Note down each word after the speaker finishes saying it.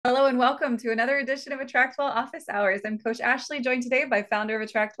welcome to another edition of AttractWell Office Hours. I'm Coach Ashley, joined today by founder of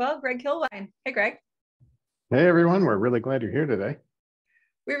AttractWell, Greg Kilwine. Hey, Greg. Hey, everyone. We're really glad you're here today.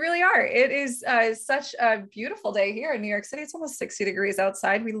 We really are. It is such a beautiful day here in New York City. It's almost 60 degrees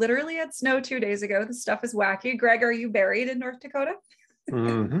outside. We literally had snow 2 days ago. This stuff is wacky. Greg, are you buried in North Dakota?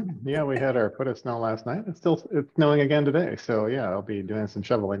 Yeah, we had our foot of snow last night. It's snowing again today. So yeah, I'll be doing some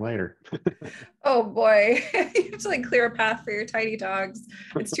shoveling later. Oh boy, you have to like clear a path for your tiny dogs.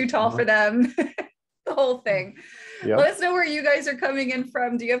 It's too tall for them. The whole thing. Yeah. Let us know where you guys are coming in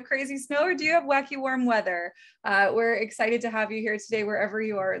from. Do you have crazy snow or do you have wacky warm weather? We're excited to have you here today, wherever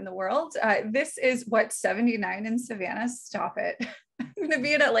you are in the world. This is what, 79 in Savannah? Stop it. I'm going to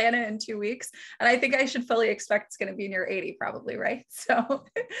be in Atlanta in 2 weeks, and I think I should fully expect it's going to be near 80 probably, right? So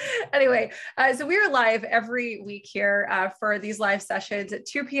anyway, so we are live every week here for these live sessions at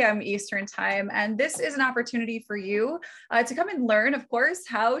 2 p.m. Eastern time. And this is an opportunity for you to come and learn, of course,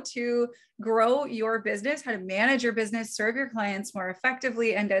 how to grow your business, how to manage your business, serve your clients more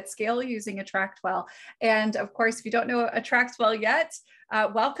effectively and at scale using AttractWell. And of course, if you don't know AttractWell yet,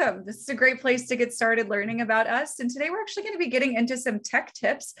 welcome. This is a great place to get started learning about us. And today we're actually going to be getting into some tech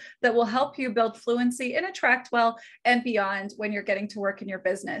tips that will help you build fluency in AttractWell and beyond when you're getting to work in your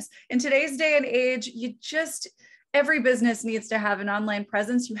business. In today's day and age, every business needs to have an online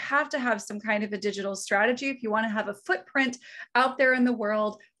presence. You have to have some kind of a digital strategy if you want to have a footprint out there in the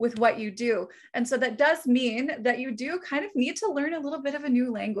world with what you do. And so that does mean that you do kind of need to learn a little bit of a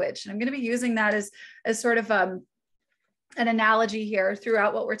new language. And I'm going to be using that as sort of an analogy here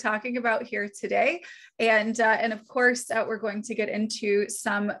throughout what we're talking about here today. And of course, we're going to get into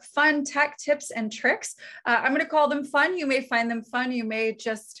some fun tech tips and tricks. I'm going to call them fun. You may find them fun. You may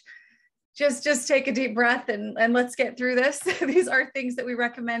just take a deep breath and let's get through this. These are things that we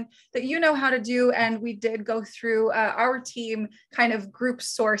recommend that you know how to do. And we did go through our team kind of group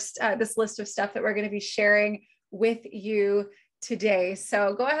sourced this list of stuff that we're going to be sharing with you today.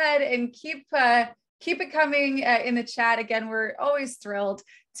 So go ahead and keep it coming in the chat. Again, we're always thrilled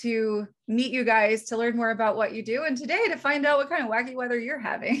to meet you guys, to learn more about what you do, and today to find out what kind of wacky weather you're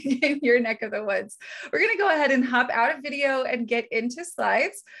having in your neck of the woods. We're going to go ahead and hop out of video and get into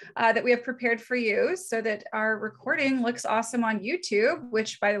slides that we have prepared for you so that our recording looks awesome on YouTube,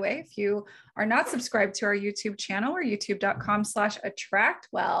 which, by the way, if you are not subscribed to our YouTube channel, or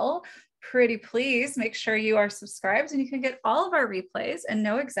youtube.com/attractwell, pretty please make sure you are subscribed, and you can get all of our replays and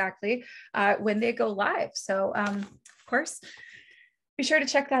know exactly when they go live. So of course, be sure to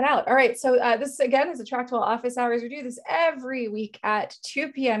check that out. All right, so this again is AttractWell Office Hours. We do this every week at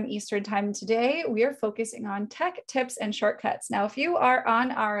 2 p.m. Eastern time. Today, we are focusing on tech tips and shortcuts. Now, if you are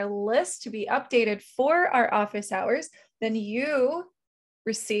on our list to be updated for our office hours, then you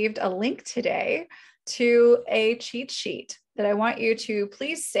received a link today to a cheat sheet that I want you to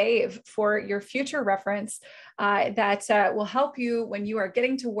please save for your future reference that will help you when you are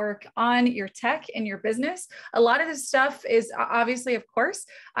getting to work on your tech in your business. A lot of this stuff is obviously, of course,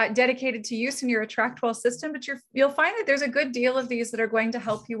 dedicated to use in your AttractWell system, but you'll find that there's a good deal of these that are going to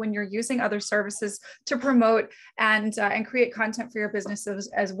help you when you're using other services to promote and create content for your businesses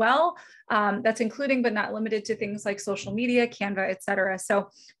as well. That's including but not limited to things like social media, Canva, et cetera. So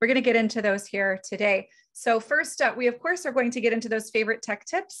we're going to get into those here today. So first up, we of course are going to get into those favorite tech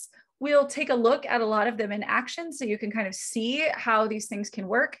tips. We'll take a look at a lot of them in action so you can kind of see how these things can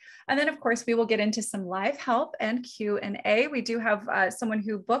work. And then of course, we will get into some live help and Q&A. We do have someone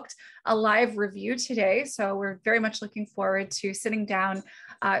who booked a live review today. So we're very much looking forward to sitting down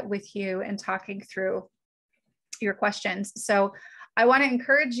with you and talking through your questions. So I want to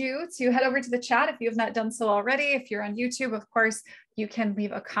encourage you to head over to the chat if you have not done so already. If you're on YouTube, of course, you can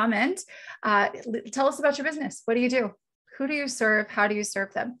leave a comment. Tell us about your business. What do you do? Who do you serve? How do you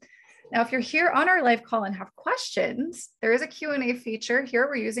serve them? Now, if you're here on our live call and have questions, there is a Q&A feature here.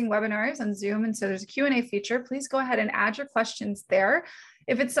 We're using webinars on Zoom, and so there's a Q&A feature. Please go ahead and add your questions there.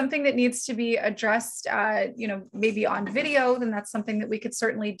 If it's something that needs to be addressed, maybe on video, then that's something that we could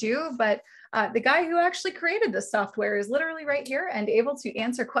certainly do. But the guy who actually created this software is literally right here and able to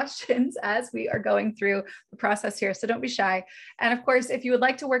answer questions as we are going through the process here. So don't be shy. And of course, if you would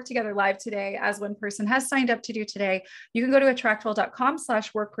like to work together live today, as one person has signed up to do today, you can go to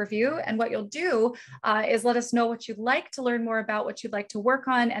attractwell.com/work-review. And what you'll do is let us know what you'd like to learn more about, what you'd like to work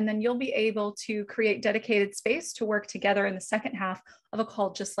on, and then you'll be able to create dedicated space to work together in the second half of a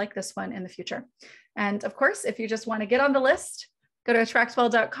call just like this one in the future. And of course, if you just want to get on the list, go to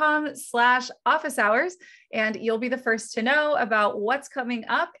attractwell.com/office hours, and you'll be the first to know about what's coming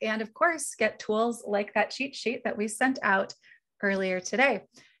up. And of course, get tools like that cheat sheet that we sent out earlier today.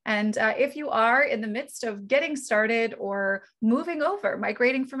 And if you are in the midst of getting started or moving over,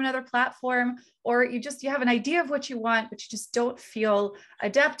 migrating from another platform, or you have an idea of what you want, but you just don't feel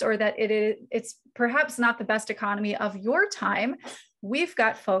adept, or that it's perhaps not the best economy of your time, we've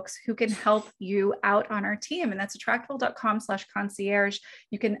got folks who can help you out on our team. And that's attractwell.com/concierge.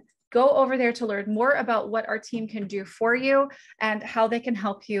 You can go over there to learn more about what our team can do for you and how they can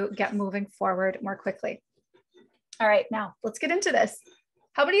help you get moving forward more quickly. All right, now let's get into this.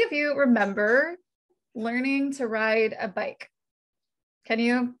 How many of you remember learning to ride a bike? Can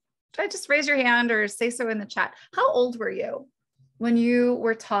you just raise your hand or say so in the chat? How old were you when you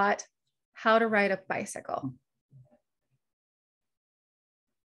were taught how to ride a bicycle?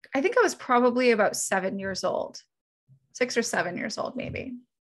 I think I was probably about 7 years old, 6 or 7 years old, maybe.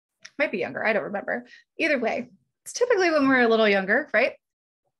 Might be younger, I don't remember. Either way, it's typically when we're a little younger, right?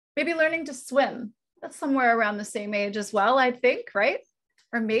 Maybe learning to swim. That's somewhere around the same age as well, I think, right?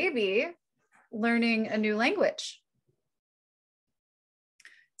 Or maybe learning a new language.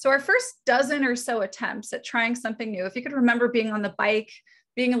 So our first dozen or so attempts at trying something new, if you could remember being on the bike,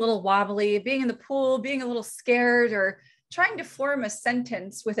 being a little wobbly, being in the pool, being a little scared, or trying to form a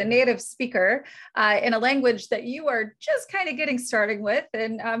sentence with a native speaker in a language that you are just kind of getting started with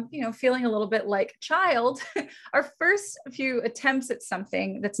and feeling a little bit like a child, our first few attempts at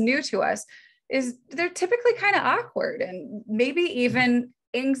something that's new to us they're typically kind of awkward and maybe even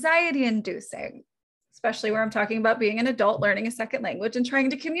anxiety inducing, especially where I'm talking about being an adult learning a second language and trying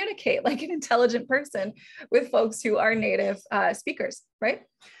to communicate like an intelligent person with folks who are native speakers, right?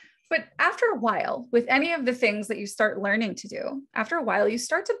 But after a while, with any of the things that you start learning to do, after a while, you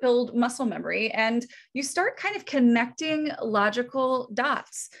start to build muscle memory and you start kind of connecting logical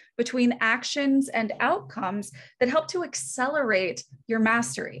dots between actions and outcomes that help to accelerate your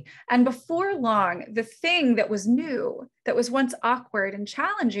mastery. And before long, the thing that was new, that was once awkward and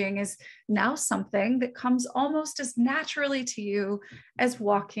challenging, is now something that comes almost as naturally to you as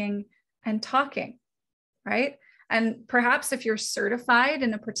walking and talking, right? And perhaps if you're certified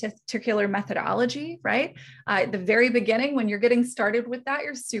in a particular methodology, right? At the very beginning, when you're getting started with that,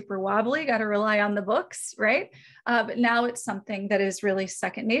 you're super wobbly, got to rely on the books, right? But now it's something that is really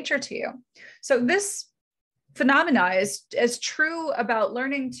second nature to you. So this phenomena is as true about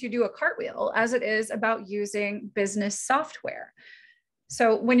learning to do a cartwheel as it is about using business software.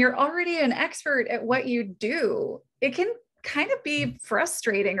 So when you're already an expert at what you do, it can kind of be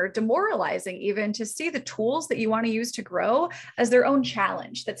frustrating or demoralizing even to see the tools that you want to use to grow as their own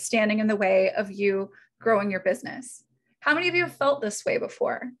challenge that's standing in the way of you growing your business. How many of you have felt this way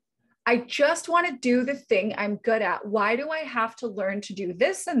before? I just want to do the thing I'm good at. Why do I have to learn to do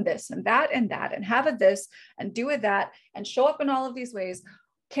this and this and that and that and have a this and do a that and show up in all of these ways?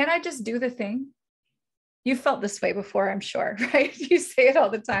 Can't I just do the thing? You felt this way before, I'm sure, right? You say it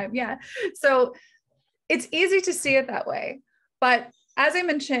all the time. Yeah. So it's easy to see it that way. But as I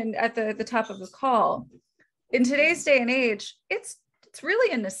mentioned at the top of the call, in today's day and age, it's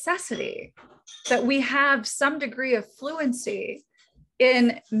really a necessity that we have some degree of fluency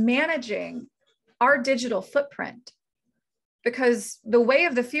in managing our digital footprint, because the way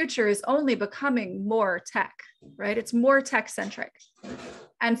of the future is only becoming more tech, right? It's more tech centric.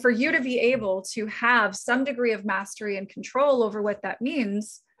 And for you to be able to have some degree of mastery and control over what that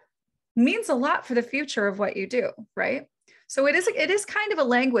means a lot for the future of what you do, right? So it is kind of a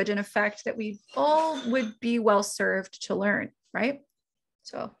language in effect that we all would be well served to learn, right?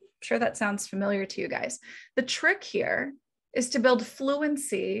 So I'm sure that sounds familiar to you guys. The trick here is to build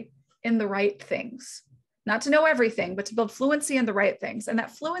fluency in the right things, not to know everything, but to build fluency in the right things. And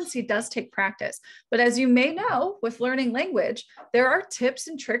that fluency does take practice. But as you may know, with learning language, there are tips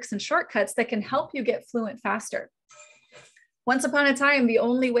and tricks and shortcuts that can help you get fluent faster. Once upon a time, the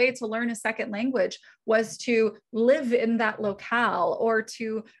only way to learn a second language was to live in that locale, or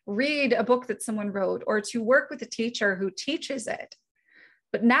to read a book that someone wrote, or to work with a teacher who teaches it.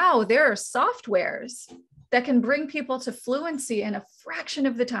 But now there are softwares that can bring people to fluency in a fraction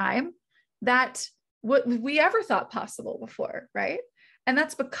of the time that what we ever thought possible before, right? And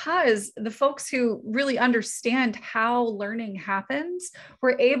that's because the folks who really understand how learning happens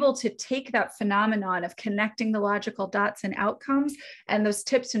were able to take that phenomenon of connecting the logical dots and outcomes and those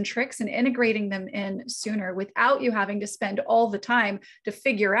tips and tricks and integrating them in sooner without you having to spend all the time to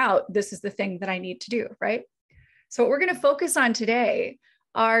figure out this is the thing that I need to do, right? So what we're going to focus on today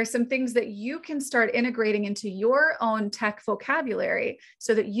are some things that you can start integrating into your own tech vocabulary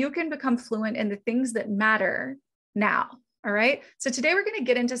so that you can become fluent in the things that matter now, All right. So today we're going to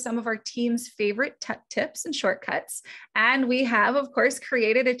get into some of our team's favorite tips and shortcuts. And we have, of course,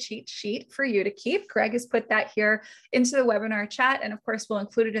 created a cheat sheet for you to keep. Greg has put that here into the webinar chat. And of course, we'll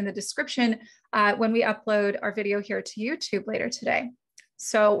include it in the description when we upload our video here to YouTube later today.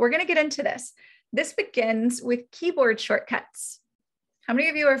 So we're going to get into this. This begins with keyboard shortcuts. How many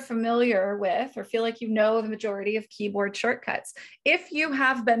of you are familiar with or feel like you know the majority of keyboard shortcuts? If you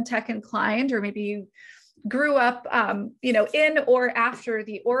have been tech inclined, or maybe you grew up, in or after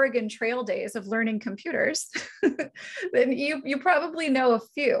the Oregon Trail days of learning computers, then you probably know a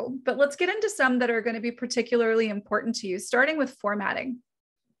few, but let's get into some that are going to be particularly important to you, starting with formatting.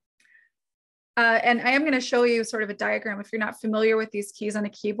 And I am going to show you sort of a diagram if you're not familiar with these keys on a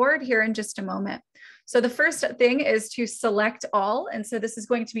keyboard here in just a moment. So the first thing is to select all. And so this is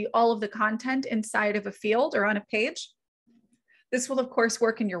going to be all of the content inside of a field or on a page. This will, of course,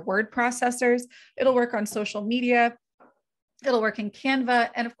 work in your word processors. It'll work on social media. It'll work in Canva.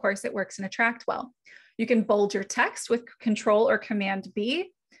 And of course, it works in AttractWell. You can bold your text with Control or Command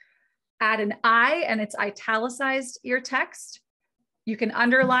B, add an I, and it's italicized your text. You can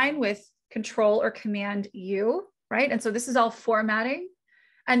underline with Control or Command U, right? And so this is all formatting.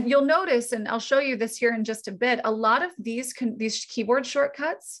 And you'll notice, and I'll show you this here in just a bit, a lot of these keyboard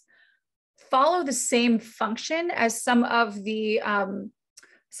shortcuts follow the same function as some of the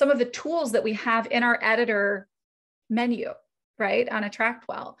tools that we have in our editor menu, right, on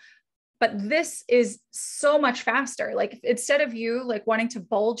AttractWell. But this is so much faster. Like instead of you like wanting to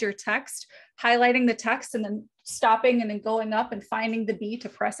bold your text, highlighting the text and then stopping and then going up and finding the B to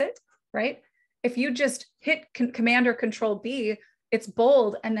press it, right? If you just hit Command or Control B, it's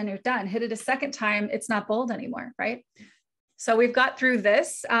bold and then you're done. Hit it a second time, it's not bold anymore, right? So we've got through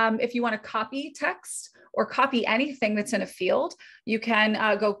this. If you want to copy text or copy anything that's in a field, you can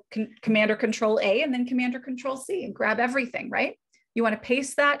go Command or Control A and then Command or Control C and grab everything, right? You want to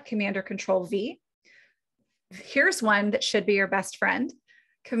paste that, Command or Control V. Here's one that should be your best friend,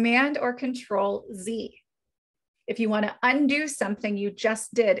 Command or Control Z. If you want to undo something you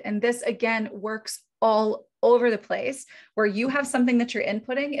just did, and this again works all over the place, where you have something that you're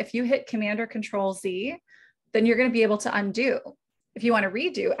inputting, if you hit Command or Control Z, then you're going to be able to undo. If you want to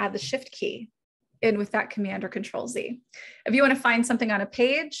redo, add the Shift key in with that Command or Control Z. If you want to find something on a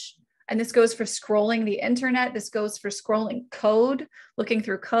page, and this goes for scrolling the internet, this goes for scrolling code, looking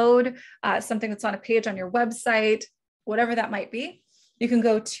through code, something that's on a page on your website, whatever that might be, you can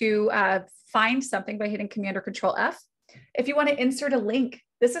go to find something by hitting Command or Control F. If you want to insert a link,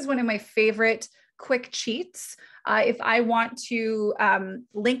 this is one of my favorite quick cheats. If I want to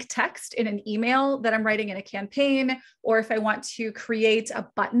link text in an email that I'm writing in a campaign, or if I want to create a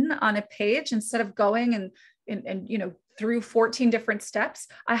button on a page, instead of going and through 14 different steps,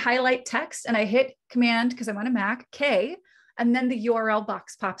 I highlight text and I hit Command, because I'm on a Mac, K, and then the URL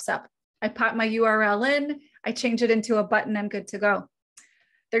box pops up. I pop my URL in, I change it into a button, I'm good to go.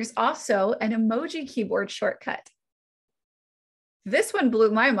 There's also an emoji keyboard shortcut. This one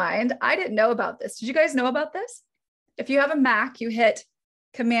blew my mind. I didn't know about this. Did you guys know about this? If you have a Mac, you hit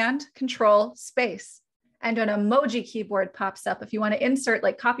Command, Control, Space, and an emoji keyboard pops up if you want to insert,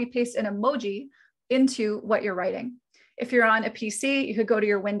 like copy paste an emoji into what you're writing. If you're on a PC, you could go to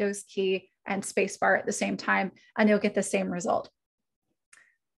your Windows key and spacebar at the same time, and you'll get the same result.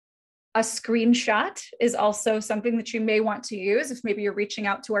 A screenshot is also something that you may want to use if maybe you're reaching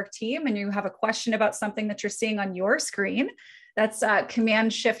out to our team and you have a question about something that you're seeing on your screen. That's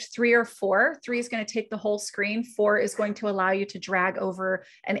Command Shift 3 or 4. 3 is going to take the whole screen. 4 is going to allow you to drag over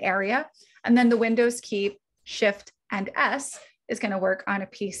an area. And then the Windows key, Shift and S, is going to work on a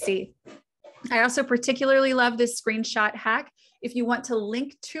PC. I also particularly love this screenshot hack if you want to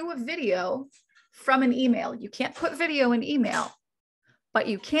link to a video from an email. You can't put video in email, but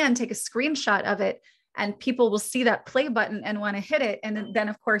you can take a screenshot of it and people will see that play button and want to hit it. And then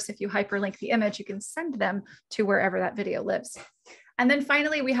of course, if you hyperlink the image, you can send them to wherever that video lives. And then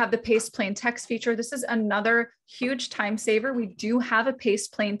finally, we have the paste plain text feature. This is another huge time saver. We do have a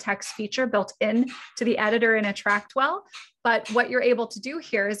paste plain text feature built in to the editor in AttractWell. But what you're able to do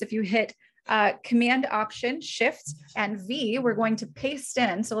here is if you hit Command Option, Shift, and V, we're going to paste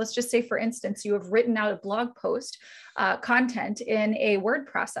in. So let's just say, for instance, you have written out a blog post content in a word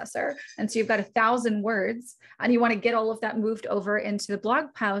processor. And so you've got 1,000 words and you want to get all of that moved over into the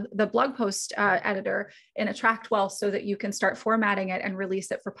blog post editor in AttractWell so that you can start formatting it and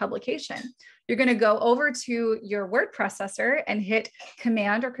release it for publication. You're going to go over to your word processor and hit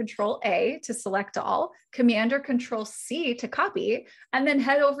Command or Control A to select all, Command or Control C to copy, and then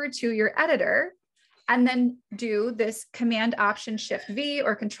head over to your editor and then do this Command Option Shift V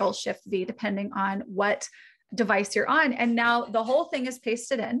or Control Shift V, depending on what device you're on. And now the whole thing is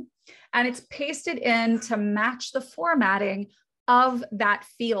pasted in, and it's pasted in to match the formatting of that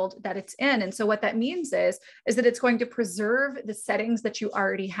field that it's in. And so what that means is that it's going to preserve the settings that you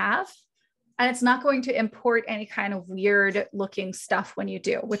already have, and it's not going to import any kind of weird looking stuff when you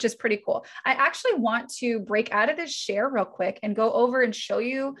do, which is pretty cool. I actually want to break out of this share real quick and go over and show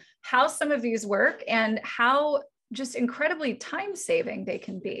you how some of these work and how just incredibly time saving they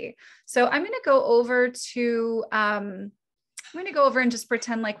can be. So I'm going to go over to, I'm going to go over and just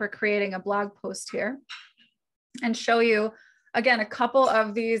pretend like we're creating a blog post here and show you, again, a couple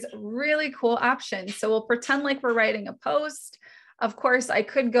of these really cool options. So we'll pretend like we're writing a post. Of course, I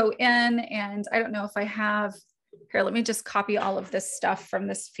could go in, and I don't know if I have, here, let me just copy all of this stuff from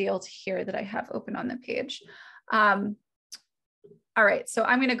this field here that I have open on the page. All right, so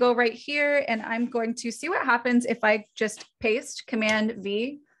I'm going to go right here, and I'm going to see what happens if I just paste Command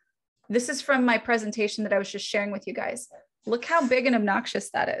V. This is from my presentation that I was just sharing with you guys. Look how big and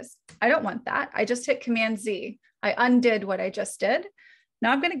obnoxious that is. I don't want that. I just hit Command Z. I undid what I just did.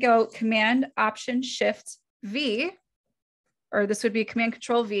 Now I'm going to go Command Option Shift V, or this would be Command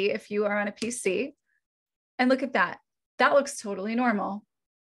Control V if you are on a PC. And look at that. That looks totally normal,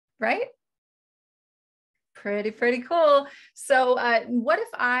 right? Pretty cool. So what if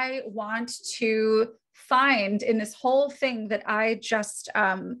I want to find in this whole thing that I just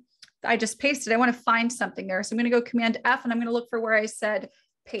pasted, I want to find something there. So I'm going to go Command F, and I'm going to look for where I said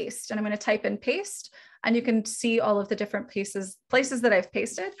paste, and I'm going to type in paste, and you can see all of the different places that I've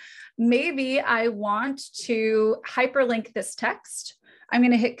pasted. Maybe I want to hyperlink this text. I'm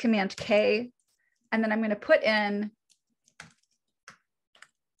going to hit Command K, and then I'm going to put in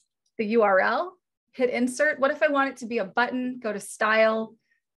the URL, hit insert. What if I want it to be a button? Go to style,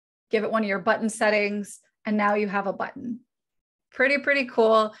 give it one of your button settings, and now you have a button. Pretty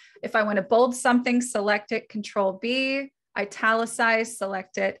cool. If I want to bold something, select it, Control B, italicize,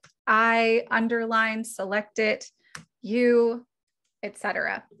 select it, I, underline, select it, U,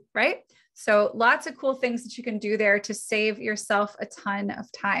 etc. Right? So lots of cool things that you can do there to save yourself a ton of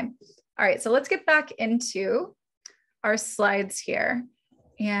time. All right, so let's get back into our slides here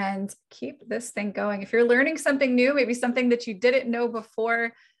and keep this thing going. If you're learning something new, maybe something that you didn't know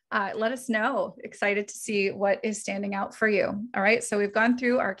before, let us know. Excited to see what is standing out for you. All right, so we've gone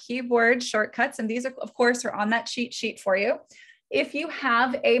through our keyboard shortcuts, and these, of course, are on that cheat sheet for you. If you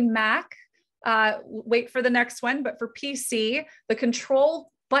have a Mac, wait for the next one, but for PC, the control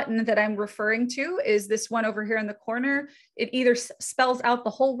button that I'm referring to is this one over here in the corner. It either spells out the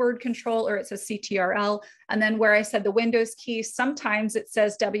whole word control, or it says CTRL. And then where I said the Windows key, sometimes it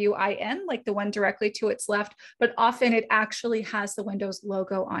says WIN, like the one directly to its left, but often it actually has the Windows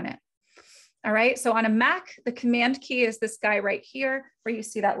logo on it. All right, so on a Mac, the Command key is this guy right here, where you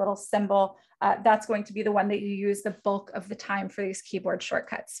see that little symbol. That's going to be the one that you use the bulk of the time for these keyboard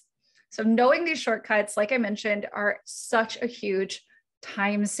shortcuts. So knowing these shortcuts, like I mentioned, are such a huge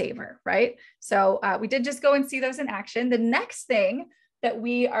time saver, right? So we did just go and see those in action. The next thing that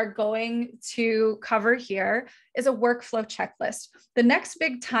we are going to cover here is a workflow checklist. The next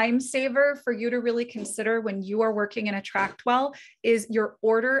big time saver for you to really consider when you are working in AttractWell is your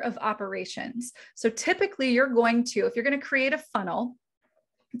order of operations. So typically you're going to, if you're going to create a funnel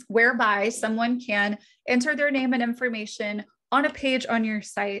whereby someone can enter their name and information on a page on your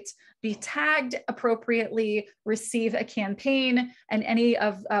site, be tagged appropriately, receive a campaign, and any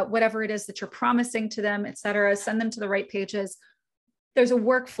of whatever it is that you're promising to them, et cetera, send them to the right pages. There's a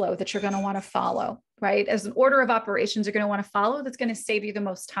workflow that you're going to want to follow, right? As an order of operations you're going to want to follow that's going to save you the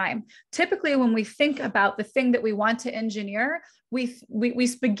most time. Typically, when we think about the thing that we want to engineer, we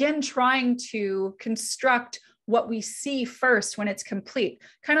begin trying to construct what we see first when it's complete,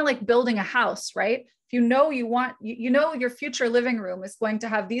 kind of like building a house, right? If you know your future living room is going to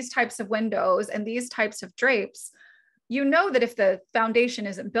have these types of windows and these types of drapes, you know that if the foundation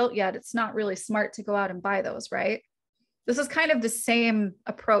isn't built yet, it's not really smart to go out and buy those, right? This is kind of the same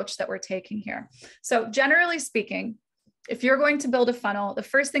approach that we're taking here. So generally speaking, if you're going to build a funnel, the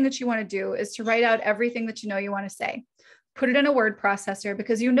first thing that you want to do is to write out everything that you know you want to say. Put it in a word processor,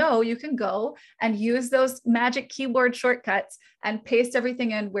 because you know you can go and use those magic keyboard shortcuts and paste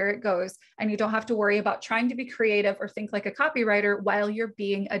everything in where it goes. And you don't have to worry about trying to be creative or think like a copywriter while you're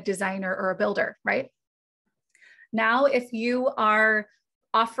being a designer or a builder, right? Now, if you are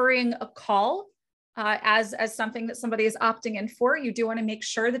offering a call as something that somebody is opting in for, you do want to make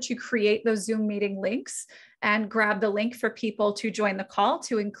sure that you create those Zoom meeting links and grab the link for people to join the call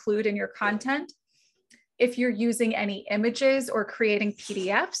to include in your content. If you're using any images or creating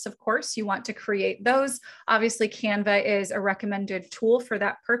PDFs, of course, you want to create those. Obviously, Canva is a recommended tool for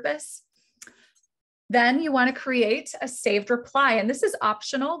that purpose. Then you want to create a saved reply. And this is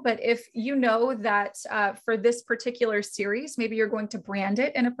optional, but if you know that for this particular series, maybe you're going to brand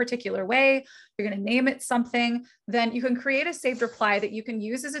it in a particular way, you're going to name it something, then you can create a saved reply that you can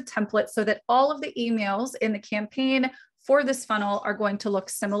use as a template so that all of the emails in the campaign for this funnel are going to look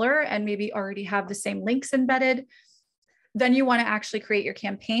similar and maybe already have the same links embedded. Then you want to actually create your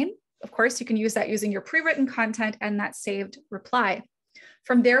campaign. Of course, you can use that using your pre-written content and that saved reply.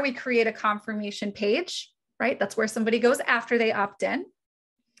 From there, we create a confirmation page, right? That's where somebody goes after they opt in.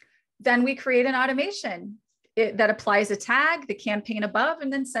 Then we create an automation that applies a tag, the campaign above,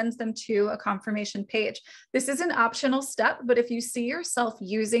 and then sends them to a confirmation page. This is an optional step, but if you see yourself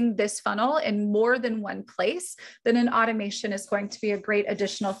using this funnel in more than one place, then an automation is going to be a great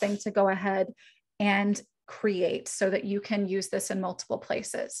additional thing to go ahead and create so that you can use this in multiple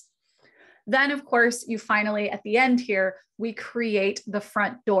places. Then, of course, you finally, at the end here, we create the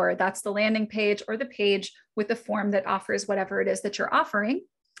front door. That's the landing page or the page with the form that offers whatever it is that you're offering.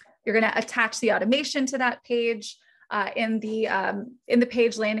 You're going to attach the automation to that page in the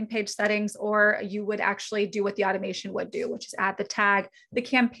page landing page settings, or you would actually do what the automation would do, which is add the tag, the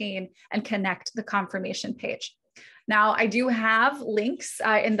campaign, and connect the confirmation page. Now, I do have links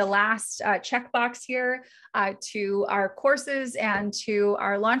in the last checkbox here to our courses and to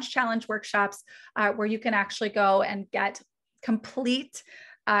our launch challenge workshops where you can actually go and get complete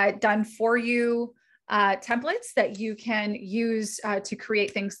done for you templates that you can use to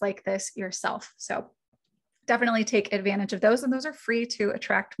create things like this yourself. So definitely take advantage of those, and those are free to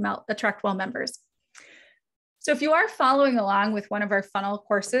AttractWell members. So if you are following along with one of our funnel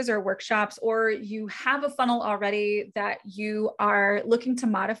courses or workshops, or you have a funnel already that you are looking to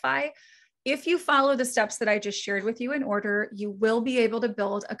modify, if you follow the steps that I just shared with you in order, you will be able to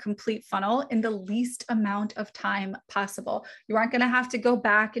build a complete funnel in the least amount of time possible. You aren't going to have to go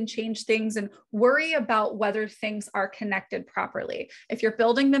back and change things and worry about whether things are connected properly. If you're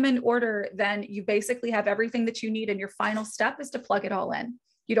building them in order, then you basically have everything that you need, and your final step is to plug it all in.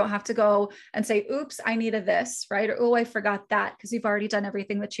 You don't have to go and say, oops, I needed this, right? Or, oh, I forgot that, because you've already done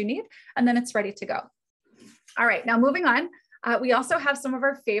everything that you need, and then it's ready to go. All right, now moving on. We also have some of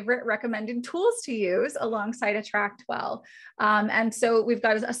our favorite recommended tools to use alongside AttractWell. And so we've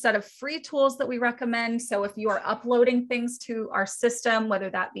got a set of free tools that we recommend. So if you are uploading things to our system,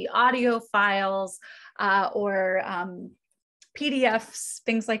 whether that be audio files or PDFs,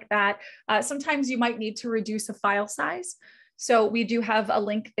 things like that, sometimes you might need to reduce a file size. So we do have a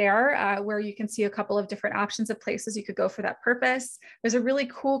link there where you can see a couple of different options of places you could go for that purpose. There's a really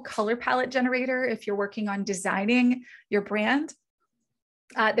cool color palette generator if you're working on designing your brand.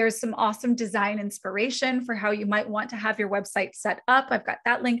 There's some awesome design inspiration for how you might want to have your website set up. I've got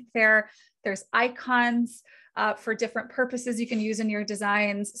that link there. There's icons for different purposes you can use in your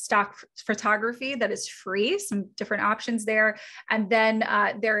designs, stock photography that is free, some different options there. And then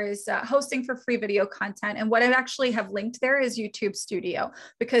there is hosting for free video content. And what I actually have linked there is YouTube Studio,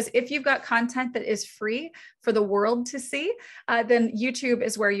 because if you've got content that is free for the world to see, then YouTube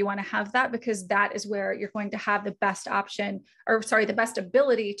is where you want to have that, because that is where you're going to have the best option, or sorry, the best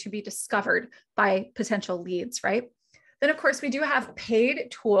ability to be discovered by potential leads, right? Then, of course, we do have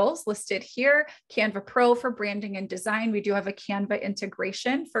paid tools listed here. Canva Pro for branding and design. We do have a Canva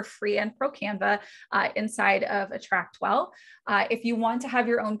integration for free and pro Canva inside of AttractWell. If you want to have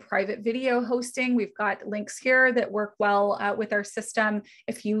your own private video hosting, we've got links here that work well with our system.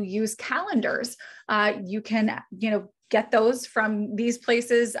 If you use calendars, you can, get those from these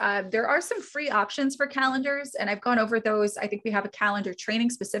places. There are some free options for calendars, and I've gone over those. I think we have a calendar training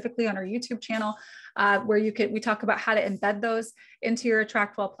specifically on our YouTube channel where we talk about how to embed those into your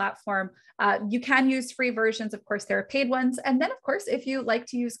AttractWell platform. You can use free versions. Of course, there are paid ones. And then, of course, if you like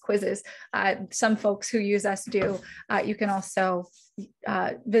to use quizzes, some folks who use us do, you can also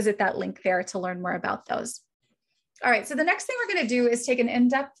visit that link there to learn more about those. All right, so the next thing we're going to do is take an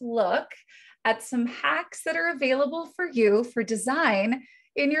in-depth look at some hacks that are available for you for design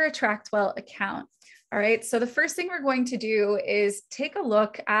in your AttractWell account. All right, so the first thing we're going to do is take a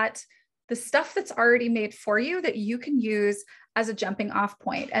look at the stuff that's already made for you that you can use as a jumping off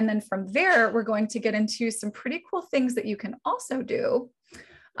point. And then from there, we're going to get into some pretty cool things that you can also do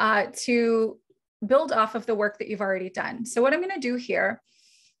to build off of the work that you've already done. So what I'm going to do here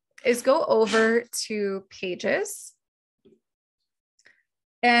is go over to Pages.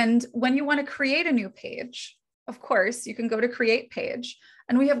 And when you want to create a new page, of course, you can go to Create Page.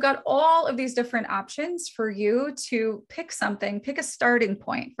 And we have got all of these different options for you to pick something, pick a starting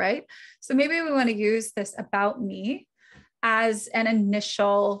point, right? So maybe we want to use this About Me as an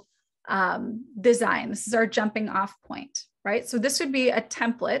initial design. This is our jumping off point, right? So this would be a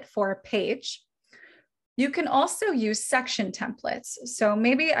template for a page. You can also use section templates. So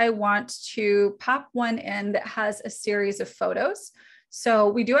maybe I want to pop one in that has a series of photos. So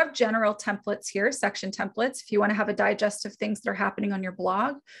we do have general templates here, section templates. If you want to have a digest of things that are happening on your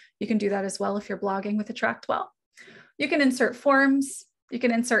blog, you can do that as well if you're blogging with AttractWell. You can insert forms, you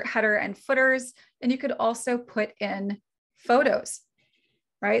can insert header and footers, and you could also put in photos,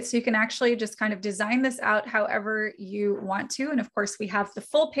 right? So you can actually just kind of design this out however you want to. And of course, we have the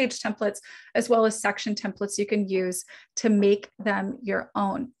full page templates as well as section templates you can use to make them your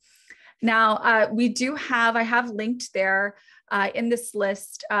own. Now, I have linked there in this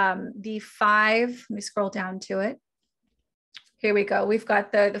list, the 5, let me scroll down to it. Here we go. We've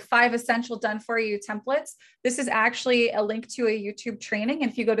got the 5 essential done for you templates. This is actually a link to a YouTube training.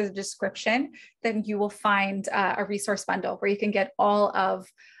 And if you go to the description, then you will find a resource bundle where you can get all of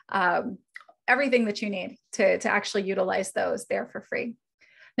everything that you need to actually utilize those there for free.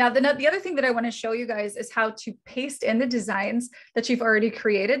 Now, the other thing that I want to show you guys is how to paste in the designs that you've already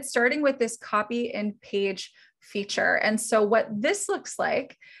created, starting with this copy and page feature. And so what this looks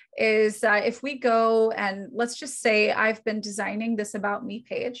like is if we go and let's just say I've been designing this About Me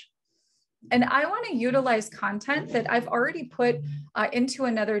page, and I want to utilize content that I've already put into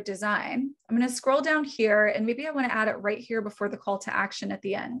another design. I'm going to scroll down here and maybe I want to add it right here before the call to action at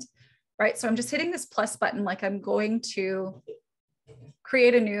the end, right? So I'm just hitting this plus button like I'm going to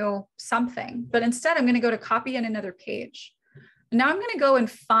create a new something, but instead I'm going to go to copy in another page. Now I'm going to go and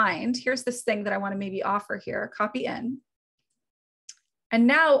find, here's this thing that I want to maybe offer here, copy in. And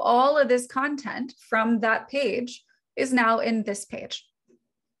now all of this content from that page is now in this page,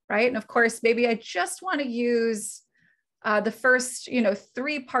 right? And of course, maybe I just want to use the first,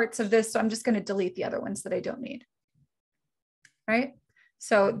 3 parts of this. So I'm just going to delete the other ones that I don't need, right?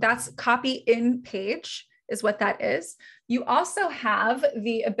 So that's copy in page is what that is. You also have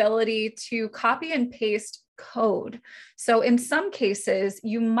the ability to copy and paste code. So in some cases,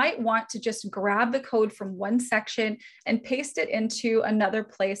 you might want to just grab the code from one section and paste it into another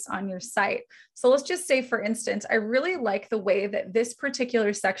place on your site. So let's just say, for instance, I really like the way that this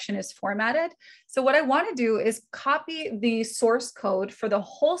particular section is formatted. So what I want to do is copy the source code for the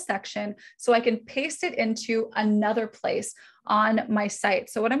whole section so I can paste it into another place on my site.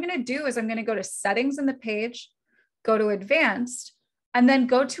 So what I'm going to do is I'm going to go to settings in the page, go to advanced, and then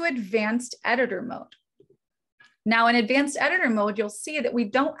go to advanced editor mode. Now in advanced editor mode, you'll see that we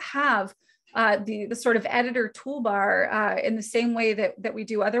don't have the sort of editor toolbar in the same way that we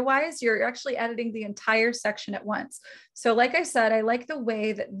do otherwise. You're actually editing the entire section at once. So like I said, I like the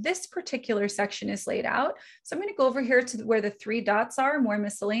way that this particular section is laid out. So I'm going to go over here to where the 3 dots are, more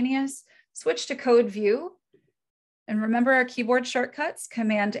miscellaneous, switch to code view. And remember our keyboard shortcuts,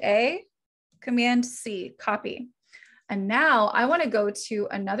 Command A, Command C, copy. And now I want to go to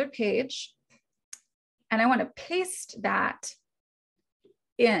another page and I want to paste that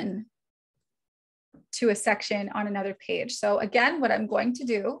in to a section on another page. So again, what I'm going to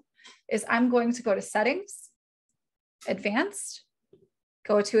do is I'm going to go to settings, advanced,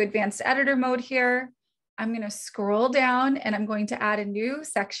 go to advanced editor mode here. I'm going to scroll down and I'm going to add a new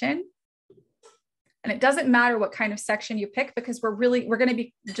section. And it doesn't matter what kind of section you pick because we're going to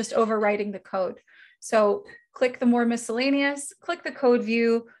be just overwriting the code. So click the more miscellaneous, click the code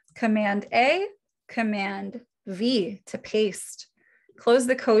view, Command A, Command V to paste, close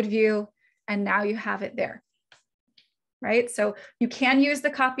the code view, and now you have it there, right? So you can use the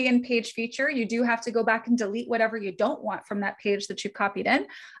copy in page feature. You do have to go back and delete whatever you don't want from that page that you've copied in,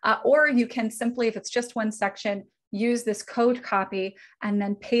 or you can simply, if it's just one section, use this code copy and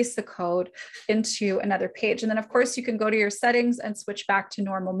then paste the code into another page. And then of course you can go to your settings and switch back to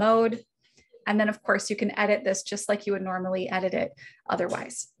normal mode. And then of course you can edit this just like you would normally edit it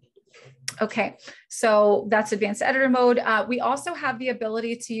otherwise. Okay, so that's advanced editor mode. We also have the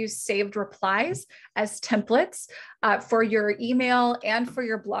ability to use saved replies as templates for your email and for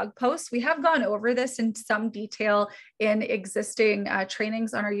your blog posts. We have gone over this in some detail in existing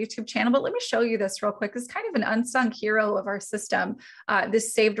trainings on our YouTube channel, but let me show you this real quick. It's kind of an unsung hero of our system,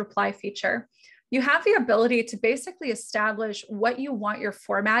 this saved reply feature. You have the ability to basically establish what you want your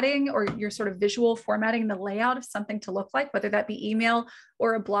formatting or your sort of visual formatting, the layout of something to look like, whether that be email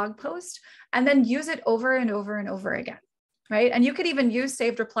or a blog post, and then use it over and over and over again, right? And you could even use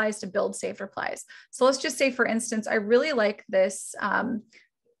saved replies to build saved replies. So let's just say, for instance, I really like this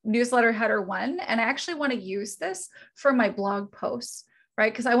newsletter header 1, and I actually want to use this for my blog posts,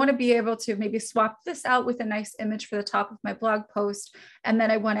 right? Because I want to be able to maybe swap this out with a nice image for the top of my blog post. And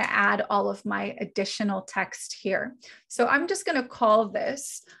then I want to add all of my additional text here. So I'm just going to call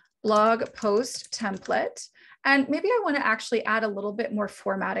this blog post template. And maybe I want to actually add a little bit more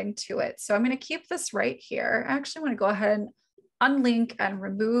formatting to it. So I'm going to keep this right here. I actually want to go ahead and unlink and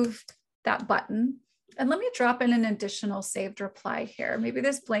remove that button. And let me drop in an additional saved reply here. Maybe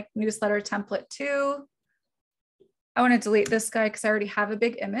this blank newsletter template too. I want to delete this guy because I already have a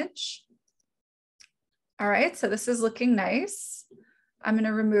big image. All right, so this is looking nice. I'm going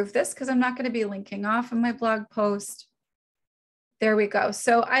to remove this because I'm not going to be linking off of my blog post. There we go.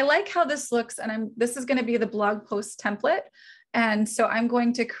 So I like how this looks, and this is going to be the blog post template. And so I'm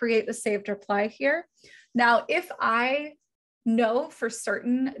going to create the saved reply here. Now, if I know for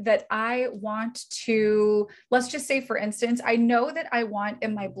certain that I want to, let's just say, for instance, I know that I want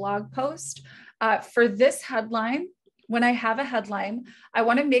in my blog post for this headline, when I have a headline, I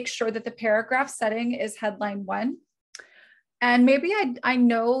want to make sure that the paragraph setting is headline 1. And maybe I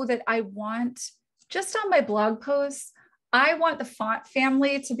know that I want, just on my blog posts, I want the font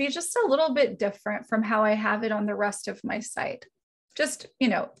family to be just a little bit different from how I have it on the rest of my site. Just,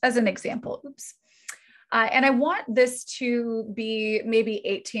 as an example, oops. And I want this to be maybe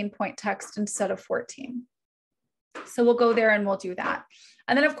 18-point text instead of 14. So we'll go there and we'll do that.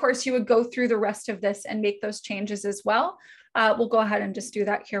 And then of course you would go through the rest of this and make those changes as well. We'll go ahead and just do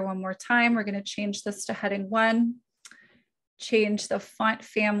that here one more time. We're going to change this to heading 1, change the font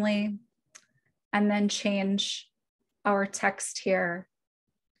family, and then change our text here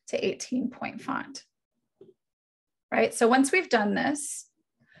to 18-point font. Right, so once we've done this,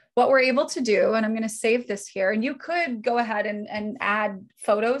 what we're able to do, and I'm going to save this here, and you could go ahead and add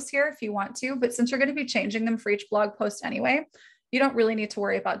photos here if you want to, but since you're going to be changing them for each blog post anyway, you don't really need to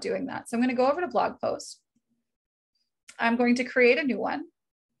worry about doing that. So I'm going to go over to blog post. I'm going to create a new one.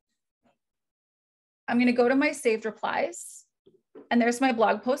 I'm going to go to my saved replies, and there's my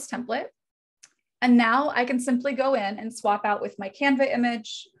blog post template. And now I can simply go in and swap out with my Canva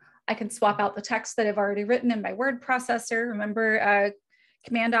image. I can swap out the text that I've already written in my word processor. Remember,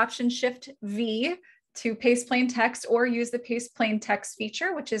 Command Option Shift V to paste plain text, or use the paste plain text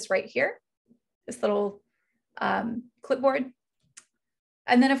feature, which is right here, this little clipboard.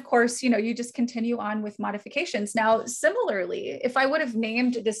 And then of course, you just continue on with modifications. Now, similarly, if I would have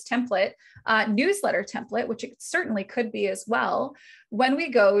named this template newsletter template, which it certainly could be as well, when we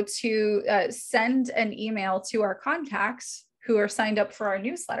go to send an email to our contacts who are signed up for our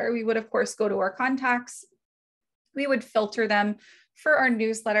newsletter, we would of course go to our contacts. We would filter them for our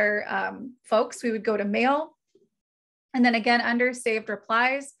newsletter folks. We would go to mail. And then again, under saved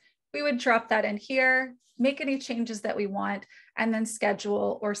replies, we would drop that in here, make any changes that we want, and then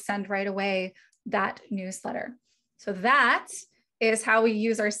schedule or send right away that newsletter. So that is how we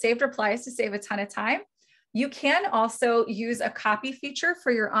use our saved replies to save a ton of time. You can also use a copy feature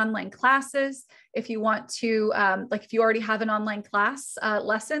for your online classes. If you want to, like if you already have an online class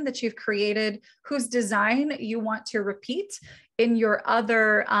lesson that you've created whose design you want to repeat in your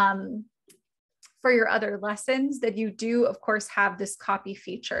other, for your other lessons, that you do of course have this copy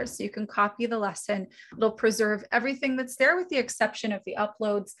feature. So you can copy the lesson, it'll preserve everything that's there with the exception of the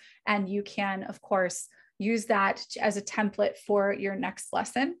uploads. And you can of course use that as a template for your next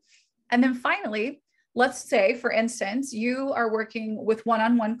lesson. And then finally, let's say, for instance, you are working with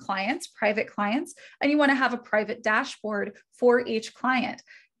one-on-one clients, private clients, and you want to have a private dashboard for each client.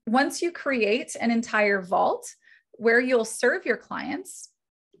 Once you create an entire vault where you'll serve your clients,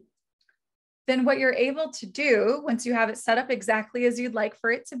 then what you're able to do, once you have it set up exactly as you'd like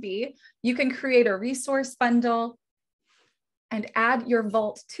for it to be, you can create a resource bundle and add your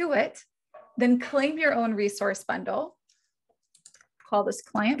vault to it, then claim your own resource bundle, call this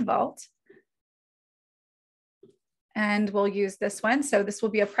client vault. And we'll use this one. So this will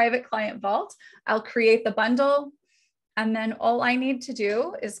be a private client vault. I'll create the bundle. And then all I need to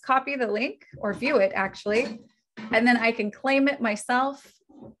do is copy the link, or view it actually. And then I can claim it myself.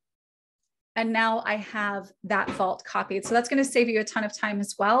 And now I have that vault copied. So that's going to save you a ton of time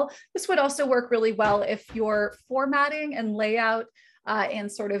as well. This would also work really well if your formatting and layout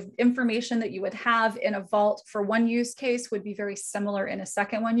and sort of information that you would have in a vault for one use case would be very similar in a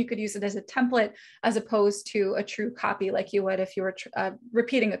second one. You could use it as a template as opposed to a true copy like you would if you were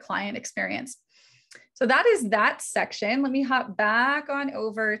repeating a client experience. So that is that section. Let me hop back on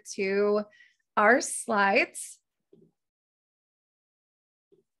over to our slides.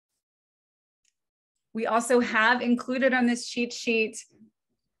 We also have included on this cheat sheet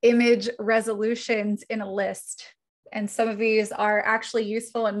image resolutions in a list. And some of these are actually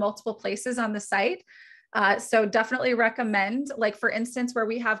useful in multiple places on the site. So definitely recommend, like for instance, where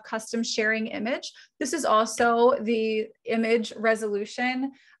we have custom sharing image, this is also the image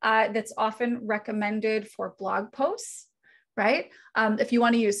resolution that's often recommended for blog posts. right? If you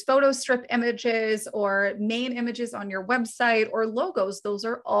want to use photo strip images or main images on your website or logos, those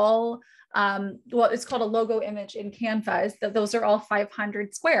are all, well, it's called a logo image in Canva. Those are all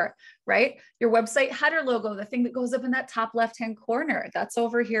 500 square, right? Your website header logo, the thing that goes up in that top left-hand corner, that's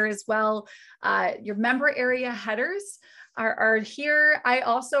over here as well. Your member area headers are here. I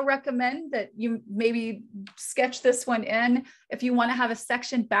also recommend that you maybe sketch this one in. If you want to have a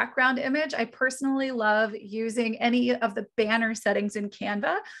section background image, I personally love using any of the banner settings in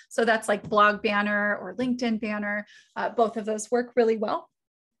Canva. So that's like blog banner or LinkedIn banner. Both of those work really well.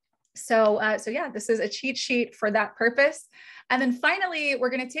 So yeah, this is a cheat sheet for that purpose. And then finally, we're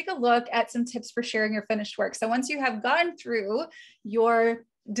going to take a look at some tips for sharing your finished work. So once you have gone through your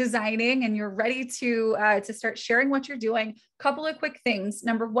designing and you're ready to start sharing what you're doing, a couple of quick things.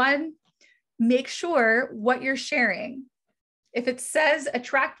 Number one, make sure what you're sharing. If it says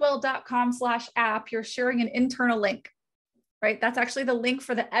attractwell.com/app, you're sharing an internal link, right? That's actually the link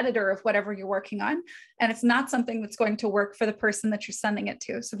for the editor of whatever you're working on. And it's not something that's going to work for the person that you're sending it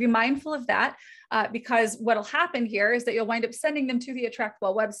to. So be mindful of that, because what'll happen here is that you'll wind up sending them to the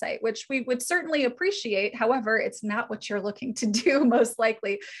AttractWell website, which we would certainly appreciate. However, it's not what you're looking to do most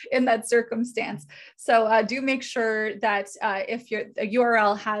likely in that circumstance. So do make sure that if the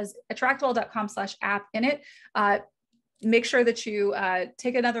URL has attractwell.com/app in it, make sure that you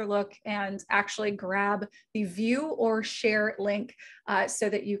take another look and actually grab the view or share link so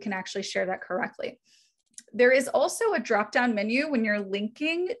that you can actually share that correctly. There is also a drop-down menu when you're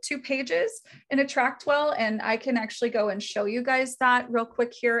linking to pages in AttractWell, and I can actually go and show you guys that real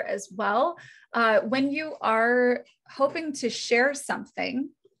quick here as well. When you are hoping to share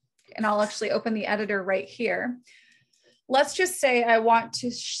something, and I'll actually open the editor right here. Let's just say I want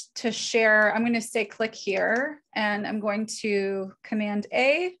to share, I'm going to say click here, and I'm going to Command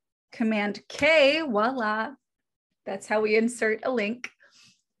A, Command K, voila. That's how we insert a link.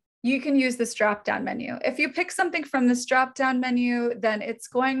 You can use this drop-down menu. If you pick something from this drop-down menu, then it's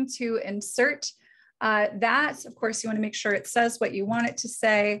going to insert that. Of course, you want to make sure it says what you want it to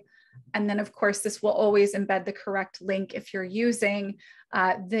say. And then, of course, this will always embed the correct link if you're using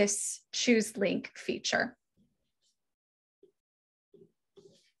this choose link feature.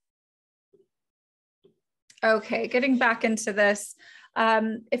 Okay, getting back into this.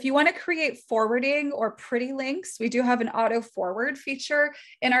 If you want to create forwarding or pretty links, we do have an auto forward feature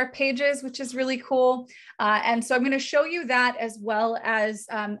in our pages, which is really cool. And so I'm going to show you that, as well as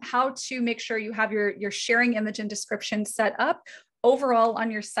how to make sure you have your sharing image and description set up overall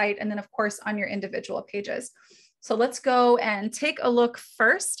on your site, and then of course on your individual pages. So let's go and take a look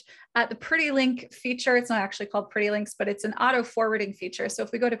first at the pretty link feature. It's not actually called pretty links, but it's an auto forwarding feature. So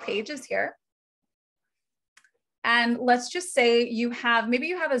if we go to pages here, and let's just say maybe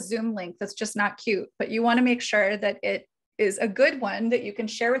you have a Zoom link that's just not cute, but you want to make sure that it is a good one that you can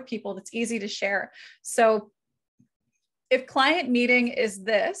share with people, that's easy to share. So if client meeting is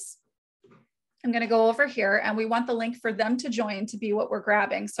this, I'm going to go over here, and we want the link for them to join to be what we're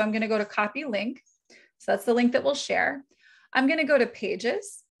grabbing. So I'm going to go to copy link. So that's the link that we'll share. I'm going to go to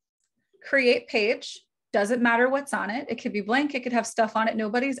pages, create page. Doesn't matter what's on it. It could be blank. It could have stuff on it.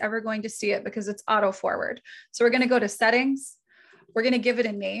 Nobody's ever going to see it because it's auto forward. So we're going to go to settings. We're going to give it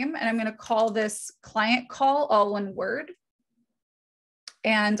a name, and I'm going to call this client call, all one word.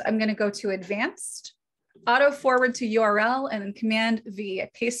 And I'm going to go to advanced, auto forward to URL, and then Command V. I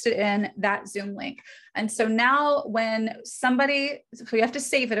pasted in that Zoom link. And so now when somebody, so you have to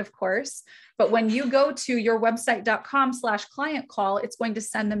save it, of course, but when you go to your website.com/client call, it's going to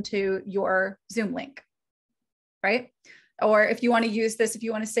send them to your Zoom link. Right? Or if you want to use this, if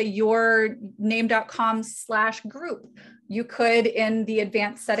you want to say your name.com/group, you could, in the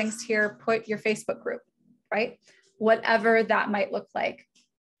advanced settings here, put your Facebook group, right? Whatever that might look like.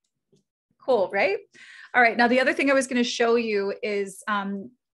 Cool, right? All right. Now, the other thing I was going to show you is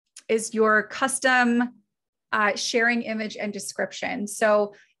your custom sharing image and description.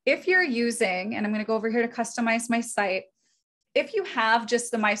 So if you're using, and I'm going to go over here to customize my site, if you have just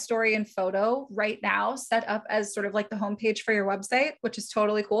the My Story and Photo right now set up as sort of like the homepage for your website, which is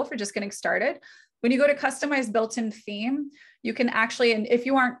totally cool for just getting started, when you go to customize built-in theme, you can actually, and if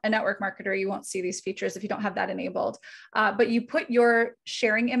you aren't a network marketer, you won't see these features if you don't have that enabled, but you put your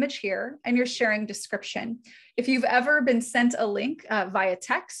sharing image here and your sharing description. If you've ever been sent a link via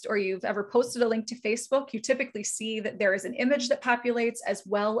text, or you've ever posted a link to Facebook, you typically see that there is an image that populates as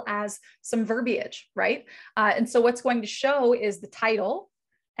well as some verbiage, right? And so what's going to show is the title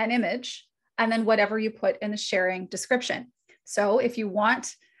and image, and then whatever you put in the sharing description. So if you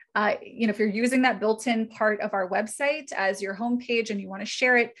want if you're using that built-in part of our website as your homepage and you want to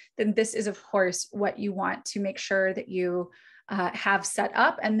share it, then this is, of course, what you want to make sure that you have set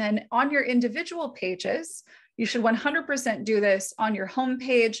up. And then on your individual pages, you should 100% do this on your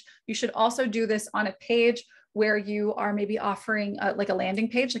homepage. You should also do this on a page where you are maybe offering like a landing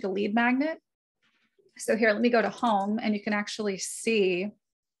page, like a lead magnet. So here, let me go to home and you can actually see,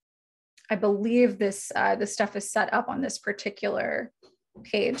 I believe this stuff is set up on this particular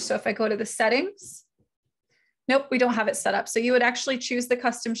page. So if I go to the settings, nope, we don't have it set up. So you would actually choose the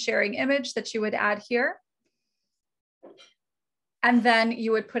custom sharing image that you would add here. And then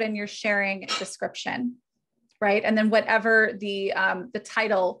you would put in your sharing description, right? And then whatever the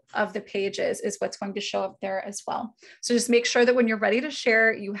title of the page is what's going to show up there as well. So just make sure that when you're ready to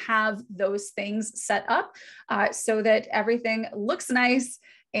share, you have those things set up so that everything looks nice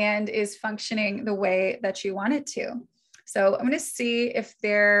and is functioning the way that you want it to. So I'm going to see if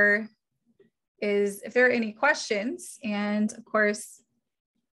there are any questions. And of course,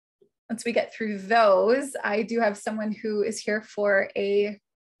 once we get through those, I do have someone who is here for a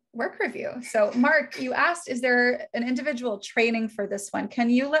work review. So Mark, you asked, is there an individual training for this one? Can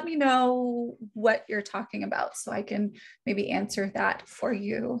you let me know what you're talking about so I can maybe answer that for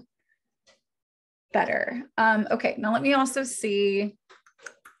you better? Okay, now let me also see.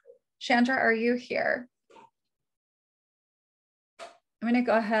 Chandra, are you here? I'm going to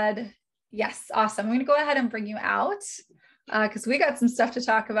go ahead. Yes, awesome. I'm going to go ahead and bring you out because we got some stuff to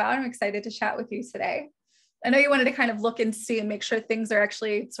talk about. I'm excited to chat with you today. I know you wanted to kind of look and see and make sure things are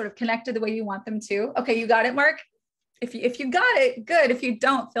actually sort of connected the way you want them to. Okay, you got it, Mark? If you got it, good. If you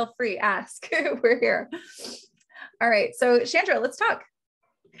don't, feel free, ask. We're here. All right, so Chandra, let's talk.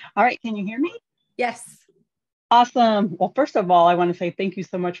 All right, can you hear me? Yes. Awesome. Well, first of all, I want to say thank you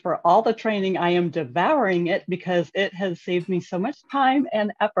so much for all the training. I am devouring it because it has saved me so much time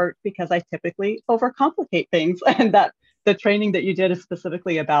and effort because I typically overcomplicate things, and that the training that you did is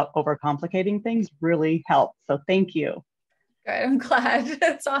specifically about overcomplicating things really helped. So thank you. Good. I'm glad.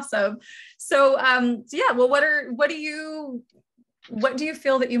 That's awesome. So, yeah. Well, what do you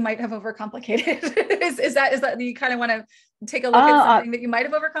feel that you might have overcomplicated? is that you kind of want to take a look at something that you might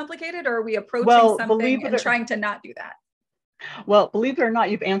have overcomplicated, or are we approaching something and trying to not do that? Well, believe it or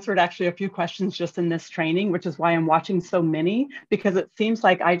not, you've answered actually a few questions just in this training, which is why I'm watching so many, because it seems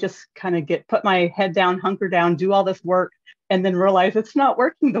like I just kind of put my head down, hunker down, do all this work, and then realize it's not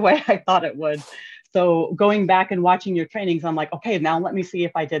working the way I thought it would. So going back and watching your trainings, I'm like, okay, now let me see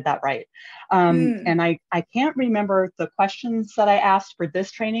if I did that right. And I can't remember the questions that I asked for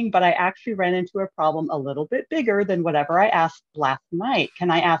this training, but I actually ran into a problem a little bit bigger than whatever I asked last night. Can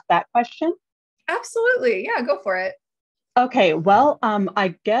I ask that question? Absolutely. Yeah, go for it. Okay, well,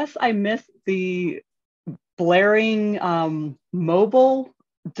 I guess I missed the blaring mobile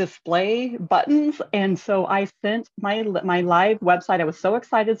display buttons. And so I sent my live website. I was so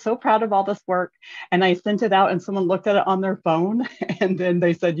excited, so proud of all this work. And I sent it out and someone looked at it on their phone. And then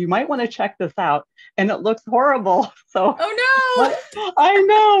they said, you might want to check this out. And it looks horrible. So oh no, I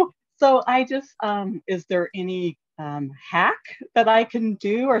know. So I just, is there any hack that I can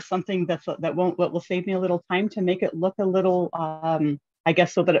do or something that will save me a little time to make it look a little, I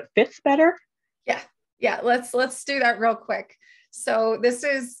guess, so that it fits better? Yeah. Let's do that real quick. So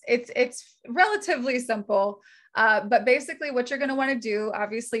it's relatively simple, but basically what you're going to want to do,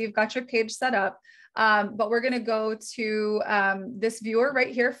 obviously you've got your page set up, but we're going to go to this viewer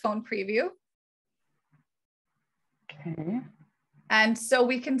right here, phone preview. Okay. And so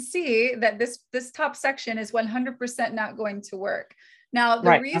we can see that this top section is 100% not going to work. Now,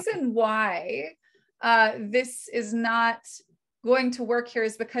 the reason why this is not going to work here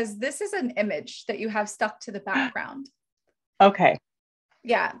is because this is an image that you have stuck to the background. Okay.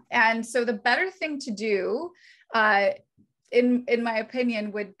 Yeah. And so the better thing to do, in my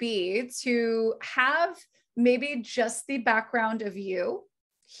opinion, would be to have maybe just the background of you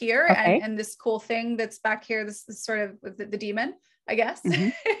here and this cool thing that's back here, this sort of the demon, I guess,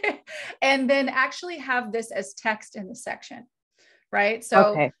 and then actually have this as text in the section, right?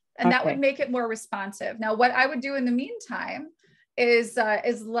 So, and that would make it more responsive. Now, what I would do in the meantime is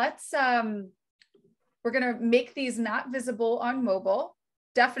we're going to make these not visible on mobile,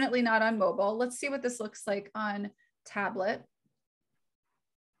 definitely not on mobile. Let's see what this looks like on tablet.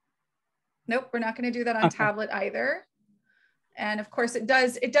 Nope, we're not going to do that on tablet either. And of course it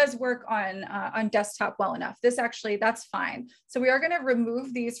does work on desktop well enough. That's fine. So we are going to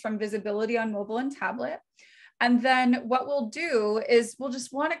remove these from visibility on mobile and tablet. And then what we'll do is we'll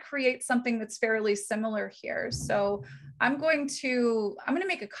just want to create something that's fairly similar here. So I'm going to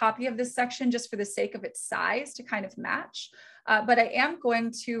make a copy of this section just for the sake of its size to kind of match. but I am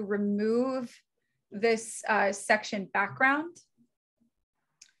going to remove this section background.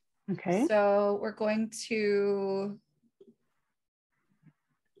 Okay. So we're going to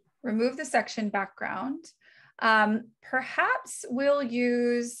remove the section background. Perhaps we'll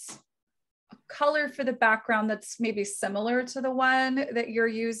use a color for the background that's maybe similar to the one that you're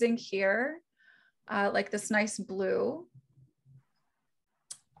using here, like this nice blue.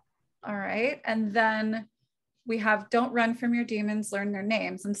 All right, and then we have don't run from your demons, learn their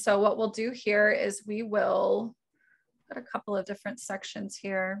names. And so what we'll do here is we will put a couple of different sections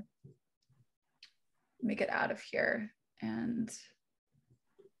here. Let me get out of here. And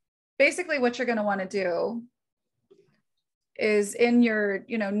basically what you're going to want to do is in your,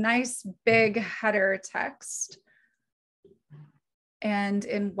 nice big header text, and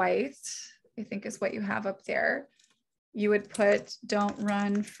in white, I think is what you have up there, you would put don't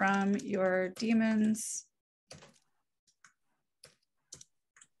run from your demons.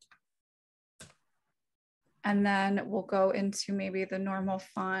 And then we'll go into maybe the normal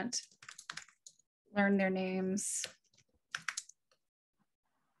font, learn their names.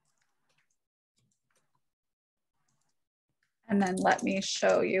 And then let me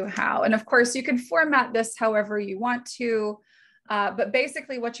show you how. And of course, you can format this however you want to, but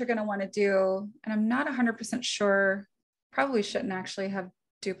basically what you're going to want to do, and I'm not 100% sure, probably shouldn't actually have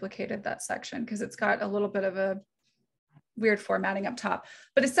duplicated that section because it's got a little bit of a weird formatting up top.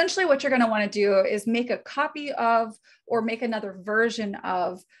 But essentially what you're going to want to do is make a copy of, or make another version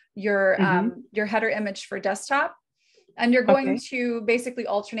of your header image for desktop. And you're going to basically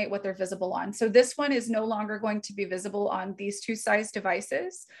alternate what they're visible on. So this one is no longer going to be visible on these two size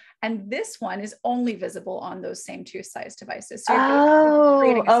devices. And this one is only visible on those same two size devices. So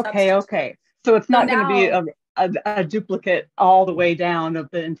okay. So it's not going to be a duplicate all the way down of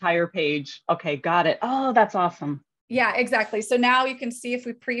the entire page. Okay, got it. Oh, that's awesome. Yeah, exactly. So now you can see if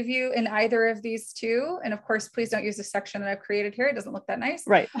we preview in either of these two, and of course, please don't use the section that I've created here. It doesn't look that nice.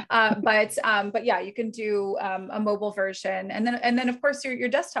 Right. But yeah, you can do a mobile version. And then of course your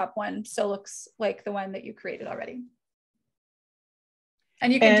desktop one still looks like the one that you created already.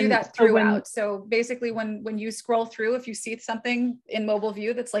 And you can do that throughout. So basically when you scroll through, if you see something in mobile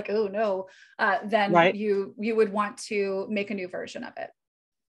view that's like, oh no, then you would want to make a new version of it.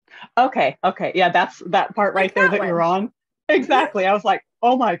 Okay. Yeah, that's that part right there that you're on. Exactly. I was like,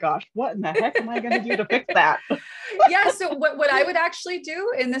 oh my gosh, what in the heck am I going to do to fix that? Yeah. So what I would actually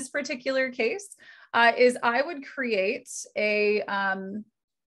do in this particular case is I would create a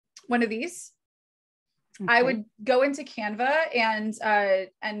one of these. Okay. I would go into Canva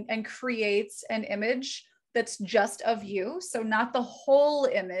and create an image that's just of you. So not the whole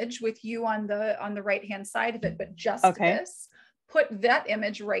image with you on the right hand side of it, but just this. Put that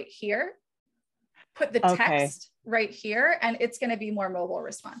image right here, put the text right here, and it's going to be more mobile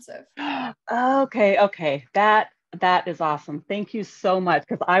responsive. Okay. That is awesome. Thank you so much.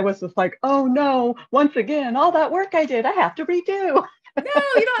 Because I was just like, oh no, once again, all that work I did, I have to redo. No,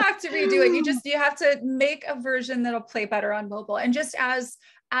 you don't have to redo it. You have to make a version that'll play better on mobile. And just as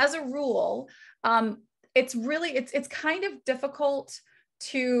a rule, it's kind of difficult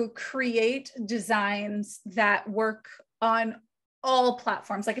to create designs that work on all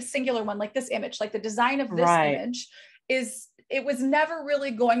platforms, like a singular one, like this image, like the design of this image it was never really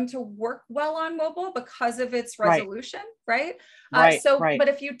going to work well on mobile because of its resolution, right? But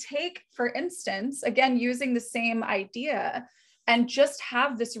if you take, for instance, again, using the same idea and just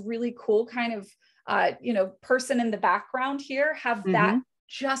have this really cool kind of, person in the background here, have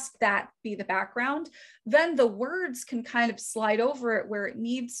that be the background, then the words can kind of slide over it where it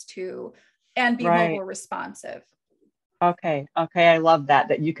needs to and be mobile responsive. Okay. I love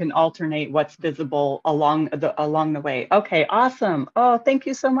that you can alternate what's visible along the way. Okay, awesome. Oh, thank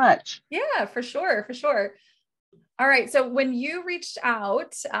you so much. Yeah, for sure. All right. So when you reached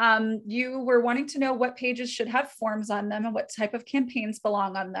out, you were wanting to know what pages should have forms on them and what type of campaigns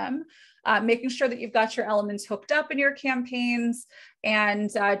belong on them, making sure that you've got your elements hooked up in your campaigns,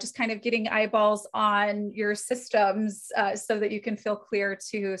 and just kind of getting eyeballs on your systems so that you can feel clear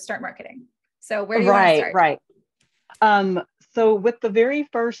to start marketing. So where do you want to start? Right. So with the very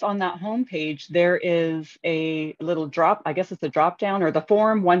first on that homepage, there is a little drop, I guess it's a drop down or the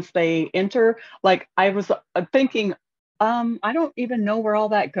form once they enter. Like I was thinking, I don't even know where all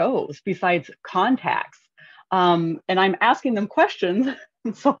that goes besides contacts. And I'm asking them questions.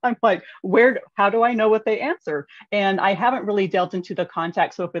 So I'm like, how do I know what they answer? And I haven't really delved into the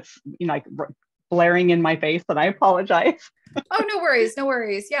contact. So if it's, like blaring in my face, then I apologize. Oh, no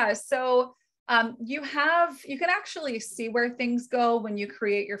worries. Yeah. So you can actually see where things go when you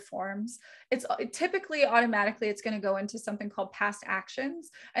create your forms. It's typically automatically, it's going to go into something called past actions.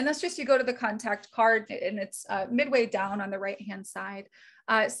 And that's just, you go to the contact card and it's midway down on the right-hand side.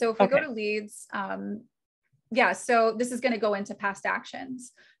 So if we go to leads, yeah, so this is going to go into past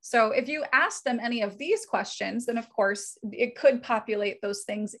actions. So if you ask them any of these questions, then of course it could populate those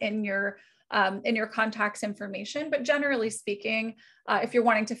things in your contacts information. But generally speaking, if you're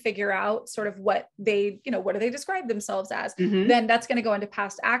wanting to figure out sort of what they, what do they describe themselves as, then that's going to go into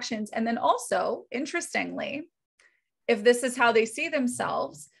past actions. And then also, interestingly, if this is how they see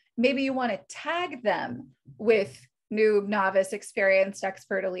themselves, maybe you want to tag them with noob, novice, experienced,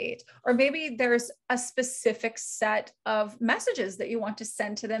 expert, elite, or maybe there's a specific set of messages that you want to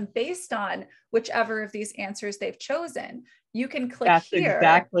send to them based on whichever of these answers they've chosen. You can click here.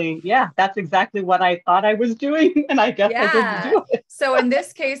 That's exactly what I thought I was doing. And I guess I didn't do it. So in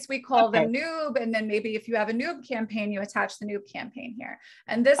this case, we call them noob. And then maybe if you have a noob campaign, you attach the noob campaign here.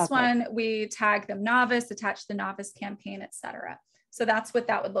 And this one, we tag them novice, attach the novice campaign, etc. So that's what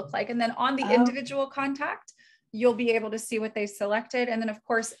that would look like. And then on the individual contact, you'll be able to see what they selected. And then of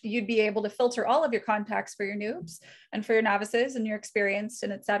course, you'd be able to filter all of your contacts for your noobs and for your novices and your experienced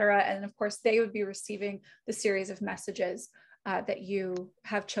and et cetera. And of course, they would be receiving the series of messages that you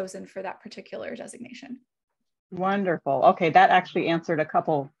have chosen for that particular designation. Wonderful. Okay, that actually answered a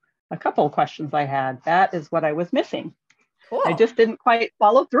couple of questions I had. That is what I was missing. Cool. I just didn't quite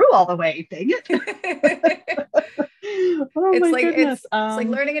follow through all the way. Dang it. It's like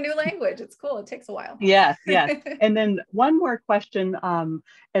learning a new language. It's cool. It takes a while. Yes. And then one more question,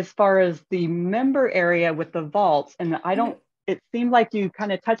 as far as the member area with the vaults, and I don't, it seemed like you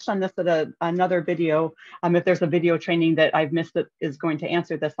kind of touched on this at another video. If there's a video training that I've missed that is going to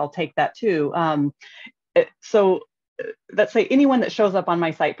answer this, I'll take that too. So let's say anyone that shows up on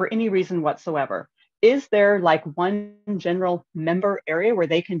my site for any reason whatsoever, is there like one general member area where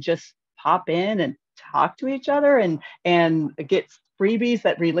they can just pop in and talk to each other and get freebies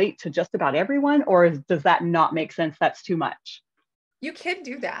that relate to just about everyone? Or does that not make sense? That's too much. You can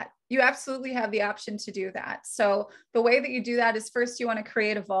do that. You absolutely have the option to do that. So the way that you do that is, first you want to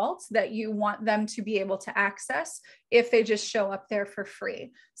create a vault that you want them to be able to access if they just show up there for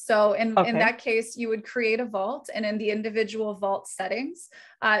free. So in that case, you would create a vault, and in the individual vault settings,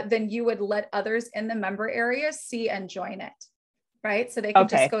 then you would let others in the member area see and join it. Right? So they can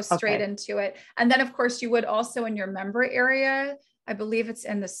just go straight into it. And then of course you would also, in your member area, I believe it's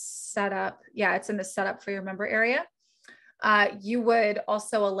in the setup. Yeah, it's in the setup for your member area. You would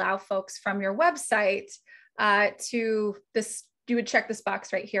also allow folks from your website you would check this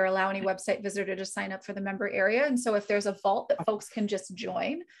box right here, allow any website visitor to sign up for the member area. And so if there's a vault that folks can just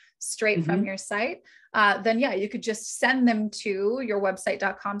join straight from your site, then yeah, you could just send them to your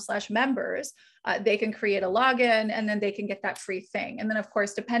website.com/members. They can create a login and then they can get that free thing. And then of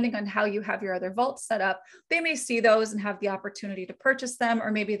course, depending on how you have your other vaults set up, they may see those and have the opportunity to purchase them,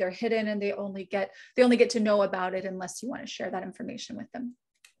 or maybe they're hidden and they only get to know about it unless you want to share that information with them.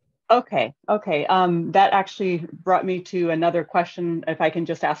 Okay. That actually brought me to another question, if I can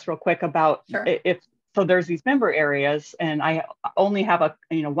just ask real quick about so there's these member areas, and I only have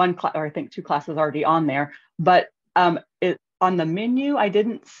one class, or I think 2 classes already on there, but on the menu,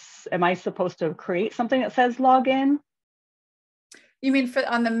 am I supposed to create something that says login? You mean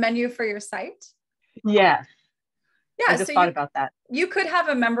on the menu for your site? Yes. Yeah, I just thought about that. You could have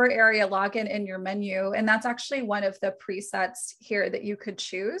a member area login in your menu, and that's actually one of the presets here that you could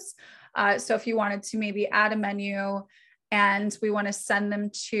choose. So if you wanted to maybe add a menu and we want to send them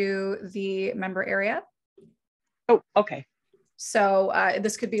to the member area. Oh, okay. So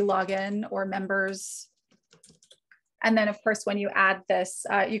this could be login or members. And then of course, when you add this,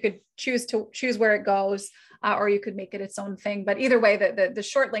 you could choose where it goes, or you could make it its own thing. But either way, the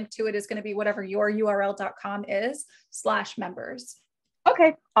short link to it is going to be whatever your url.com is /members.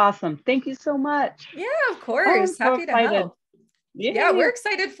 Okay, awesome. Thank you so much. Yeah, of course. Happy to help. Yay. Yeah, we're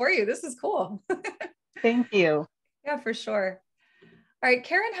excited for you. This is cool. Thank you. Yeah, for sure. All right,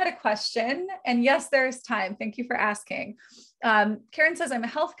 Karen had a question, and yes, there is time. Thank you for asking. Karen says, I'm a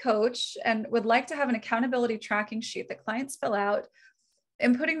health coach and would like to have an accountability tracking sheet that clients fill out,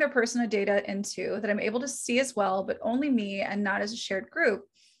 inputting their personal data into, that I'm able to see as well, but only me and not as a shared group.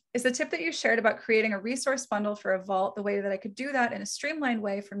 Is the tip that you shared about creating a resource bundle for a vault the way that I could do that in a streamlined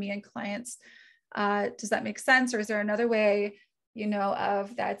way for me and clients? Does that make sense? Or is there another way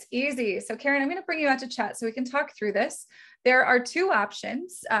of that's easy? So Karen, I'm going to bring you out to chat so we can talk through this. There are 2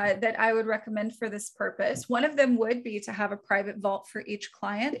 options that I would recommend for this purpose. One of them would be to have a private vault for each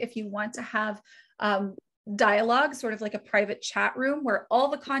client if you want to have dialogue, sort of like a private chat room where all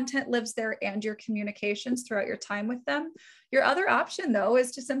the content lives there and your communications throughout your time with them. Your other option though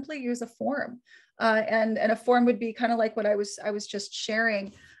is to simply use a form. And a form would be kind of like what I was just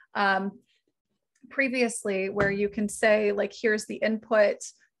sharing previously, where you can say like, here's the input,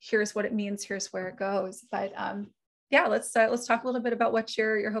 here's what it means, here's where it goes. But yeah, let's talk a little bit about what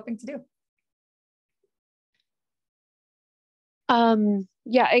you're hoping to do.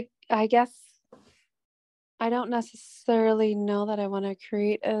 Yeah, I guess I don't necessarily know that I want to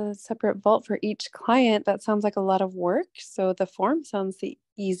create a separate vault for each client. That sounds like a lot of work. So the form sounds the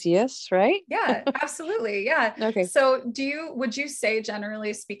easiest, right? Yeah, absolutely. Yeah. Okay. So would you say,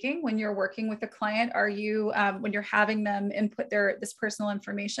 generally speaking, when you're working with a client, are you, when you're having them input this personal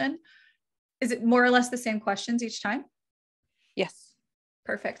information, is it more or less the same questions each time? Yes.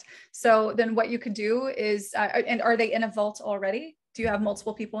 Perfect. So then what you could do is, and are they in a vault already? Do you have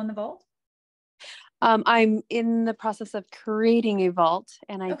multiple people in the vault? I'm in the process of creating a vault,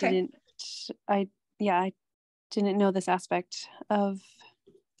 and I didn't know this aspect of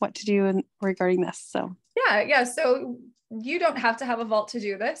what to do regarding this. So yeah. So you don't have to have a vault to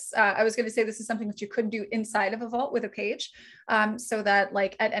do this. I was going to say this is something that you could do inside of a vault with a page, so that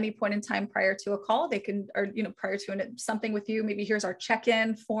like at any point in time prior to a call, they can, or prior to something with you, maybe here's our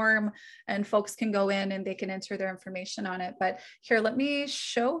check-in form, and folks can go in and they can enter their information on it. But here, let me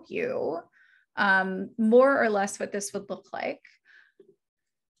show you more or less what this would look like.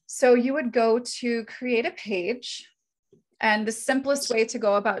 So you would go to create a page, and the simplest way to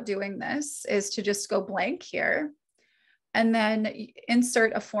go about doing this is to just go blank here and then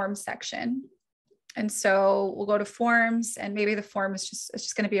insert a form section. And so we'll go to forms, and maybe the form is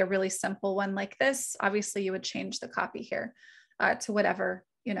just going to be a really simple one like this. Obviously you would change the copy here to whatever,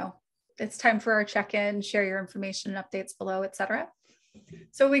 it's time for our check-in, share your information and updates below, etc.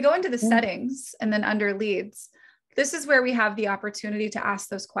 So we go into the settings, and then under leads, this is where we have the opportunity to ask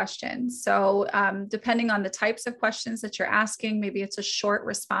those questions. So depending on the types of questions that you're asking, maybe it's a short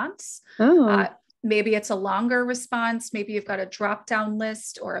response. Maybe it's a longer response. Maybe you've got a drop-down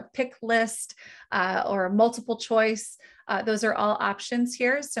list or a pick list or a multiple choice. Those are all options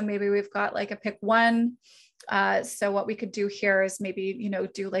here. So maybe we've got like a pick one. So what we could do here is maybe,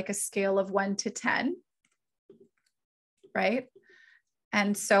 do like a scale of 1 to 10, right?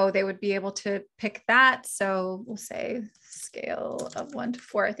 And so they would be able to pick that. So we'll say scale of 1 to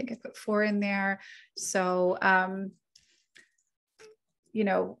 4. I think I put 4 in there. So,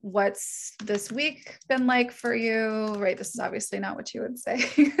 what's this week been like for you, right? This is obviously not what you would say,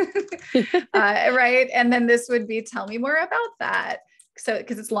 right? And then this would be, tell me more about that. So,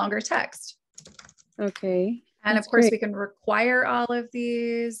 because it's longer text. Okay. And of course we can require all of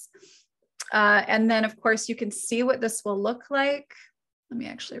these. And then of course you can see what this will look like. Let me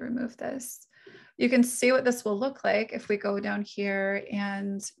actually remove this. You can see what this will look like if we go down here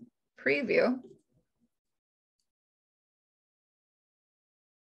and preview.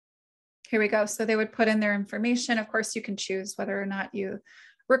 Here we go. So they would put in their information. Of course, you can choose whether or not you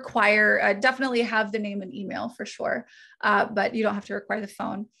require, definitely have the name and email for sure, but you don't have to require the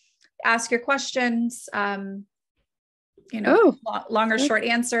phone. Ask your questions, long or short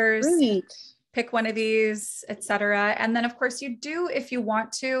answers. Brilliant. Pick one of these, etc. And then of course you do, if you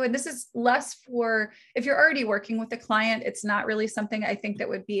want to, and this is less for, if you're already working with a client, it's not really something I think that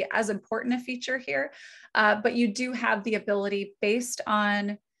would be as important a feature here, but you do have the ability based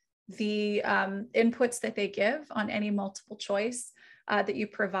on the inputs that they give on any multiple choice that you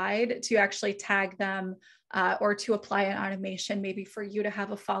provide to actually tag them or to apply an automation, maybe for you to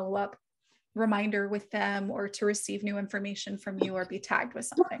have a follow-up reminder with them or to receive new information from you or be tagged with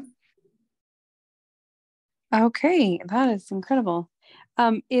something. Okay, that is incredible.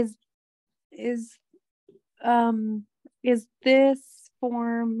 Is this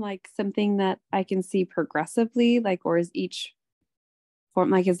form like something that I can see progressively, like, or is each form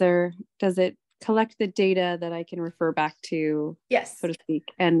like, does it collect the data that I can refer back to, yes, so to speak,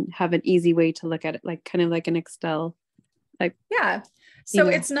 and have an easy way to look at it, like kind of like an Excel, like, yeah. So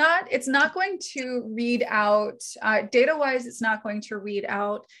it's not going to read out data wise, it's not going to read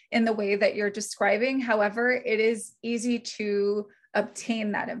out in the way that you're describing. However, it is easy to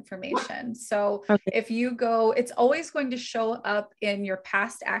obtain that information. So if you go, it's always going to show up in your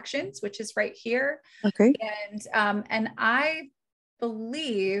past actions, which is right here. Okay. And I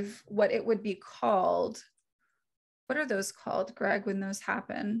believe what it would be called, what are those called, Greg, when those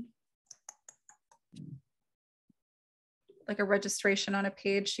happen? Like a registration on a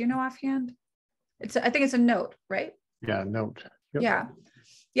page, do you know offhand? I think it's a note, right? Yeah, note. Yep.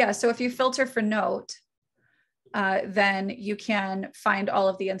 Yeah. So if you filter for note, then you can find all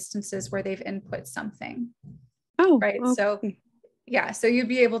of the instances where they've input something. Oh, Right. okay. So yeah, so you'd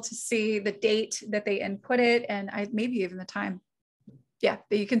be able to see the date that they input it, and maybe even the time. Yeah,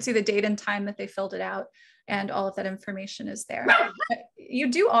 you can see the date and time that they filled it out, and all of that information is there. You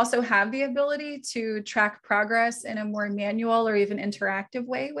do also have the ability to track progress in a more manual or even interactive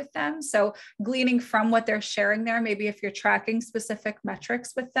way with them. So gleaning from what they're sharing there, maybe if you're tracking specific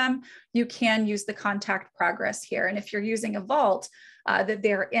metrics with them, you can use the contact progress here. And if you're using a vault that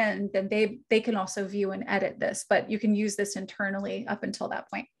they're in, then they can also view and edit this, but you can use this internally up until that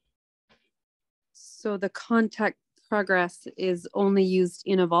point. So the contact progress is only used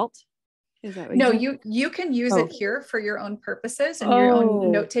in a vault? Is that what No, you can use Oh. it here for your own purposes and your own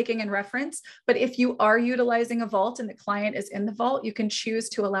Oh. note taking and reference. But if you are utilizing a vault and the client is in the vault, you can choose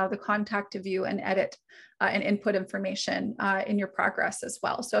to allow the contact to view and edit and input information in your progress as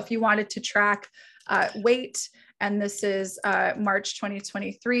well. So if you wanted to track weight, and this is March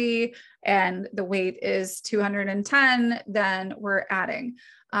 2023, and the weight is 210, then we're adding.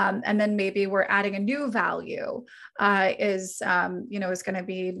 And then maybe we're adding a new value is going to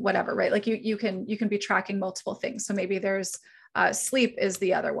be whatever, right? Like you can be tracking multiple things. So maybe there's sleep is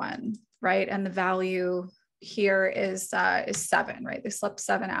the other one, right? And the value here is 7, right? They slept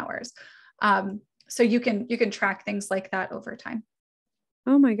 7 hours. So you can track things like that over time.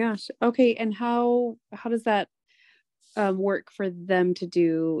 Oh my gosh. Okay. And how does that work for them to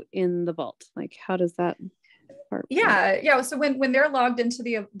do in the vault? Like, how does that part work? Yeah. So when they're logged into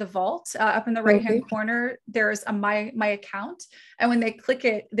the vault, up in the right-hand corner, there's a my account. And when they click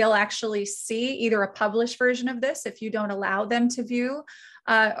it, they'll actually see either a published version of this if you don't allow them to view,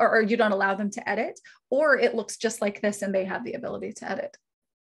 or you don't allow them to edit, or it looks just like this and they have the ability to edit.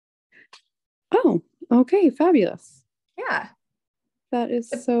 Oh, okay. Fabulous. Yeah. That is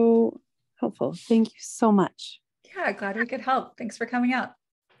so helpful. Thank you so much. Yeah, glad we could help. Thanks for coming out.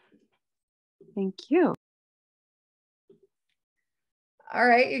 Thank you. All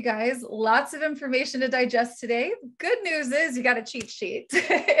right, you guys, lots of information to digest today. Good news is you got a cheat sheet.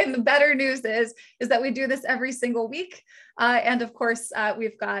 And the better news is that we do this every single week. And of course,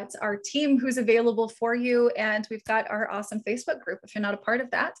 we've got our team who's available for you. And we've got our awesome Facebook group. If you're not a part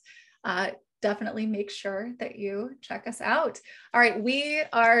of that, definitely make sure that you check us out. All right, we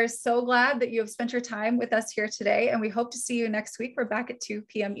are so glad that you have spent your time with us here today, and we hope to see you next week. We're back at 2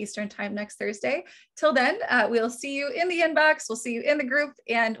 p.m. Eastern time next Thursday. Till then, we'll see you in the inbox, we'll see you in the group,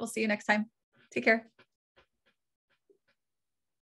 and we'll see you next time. Take care.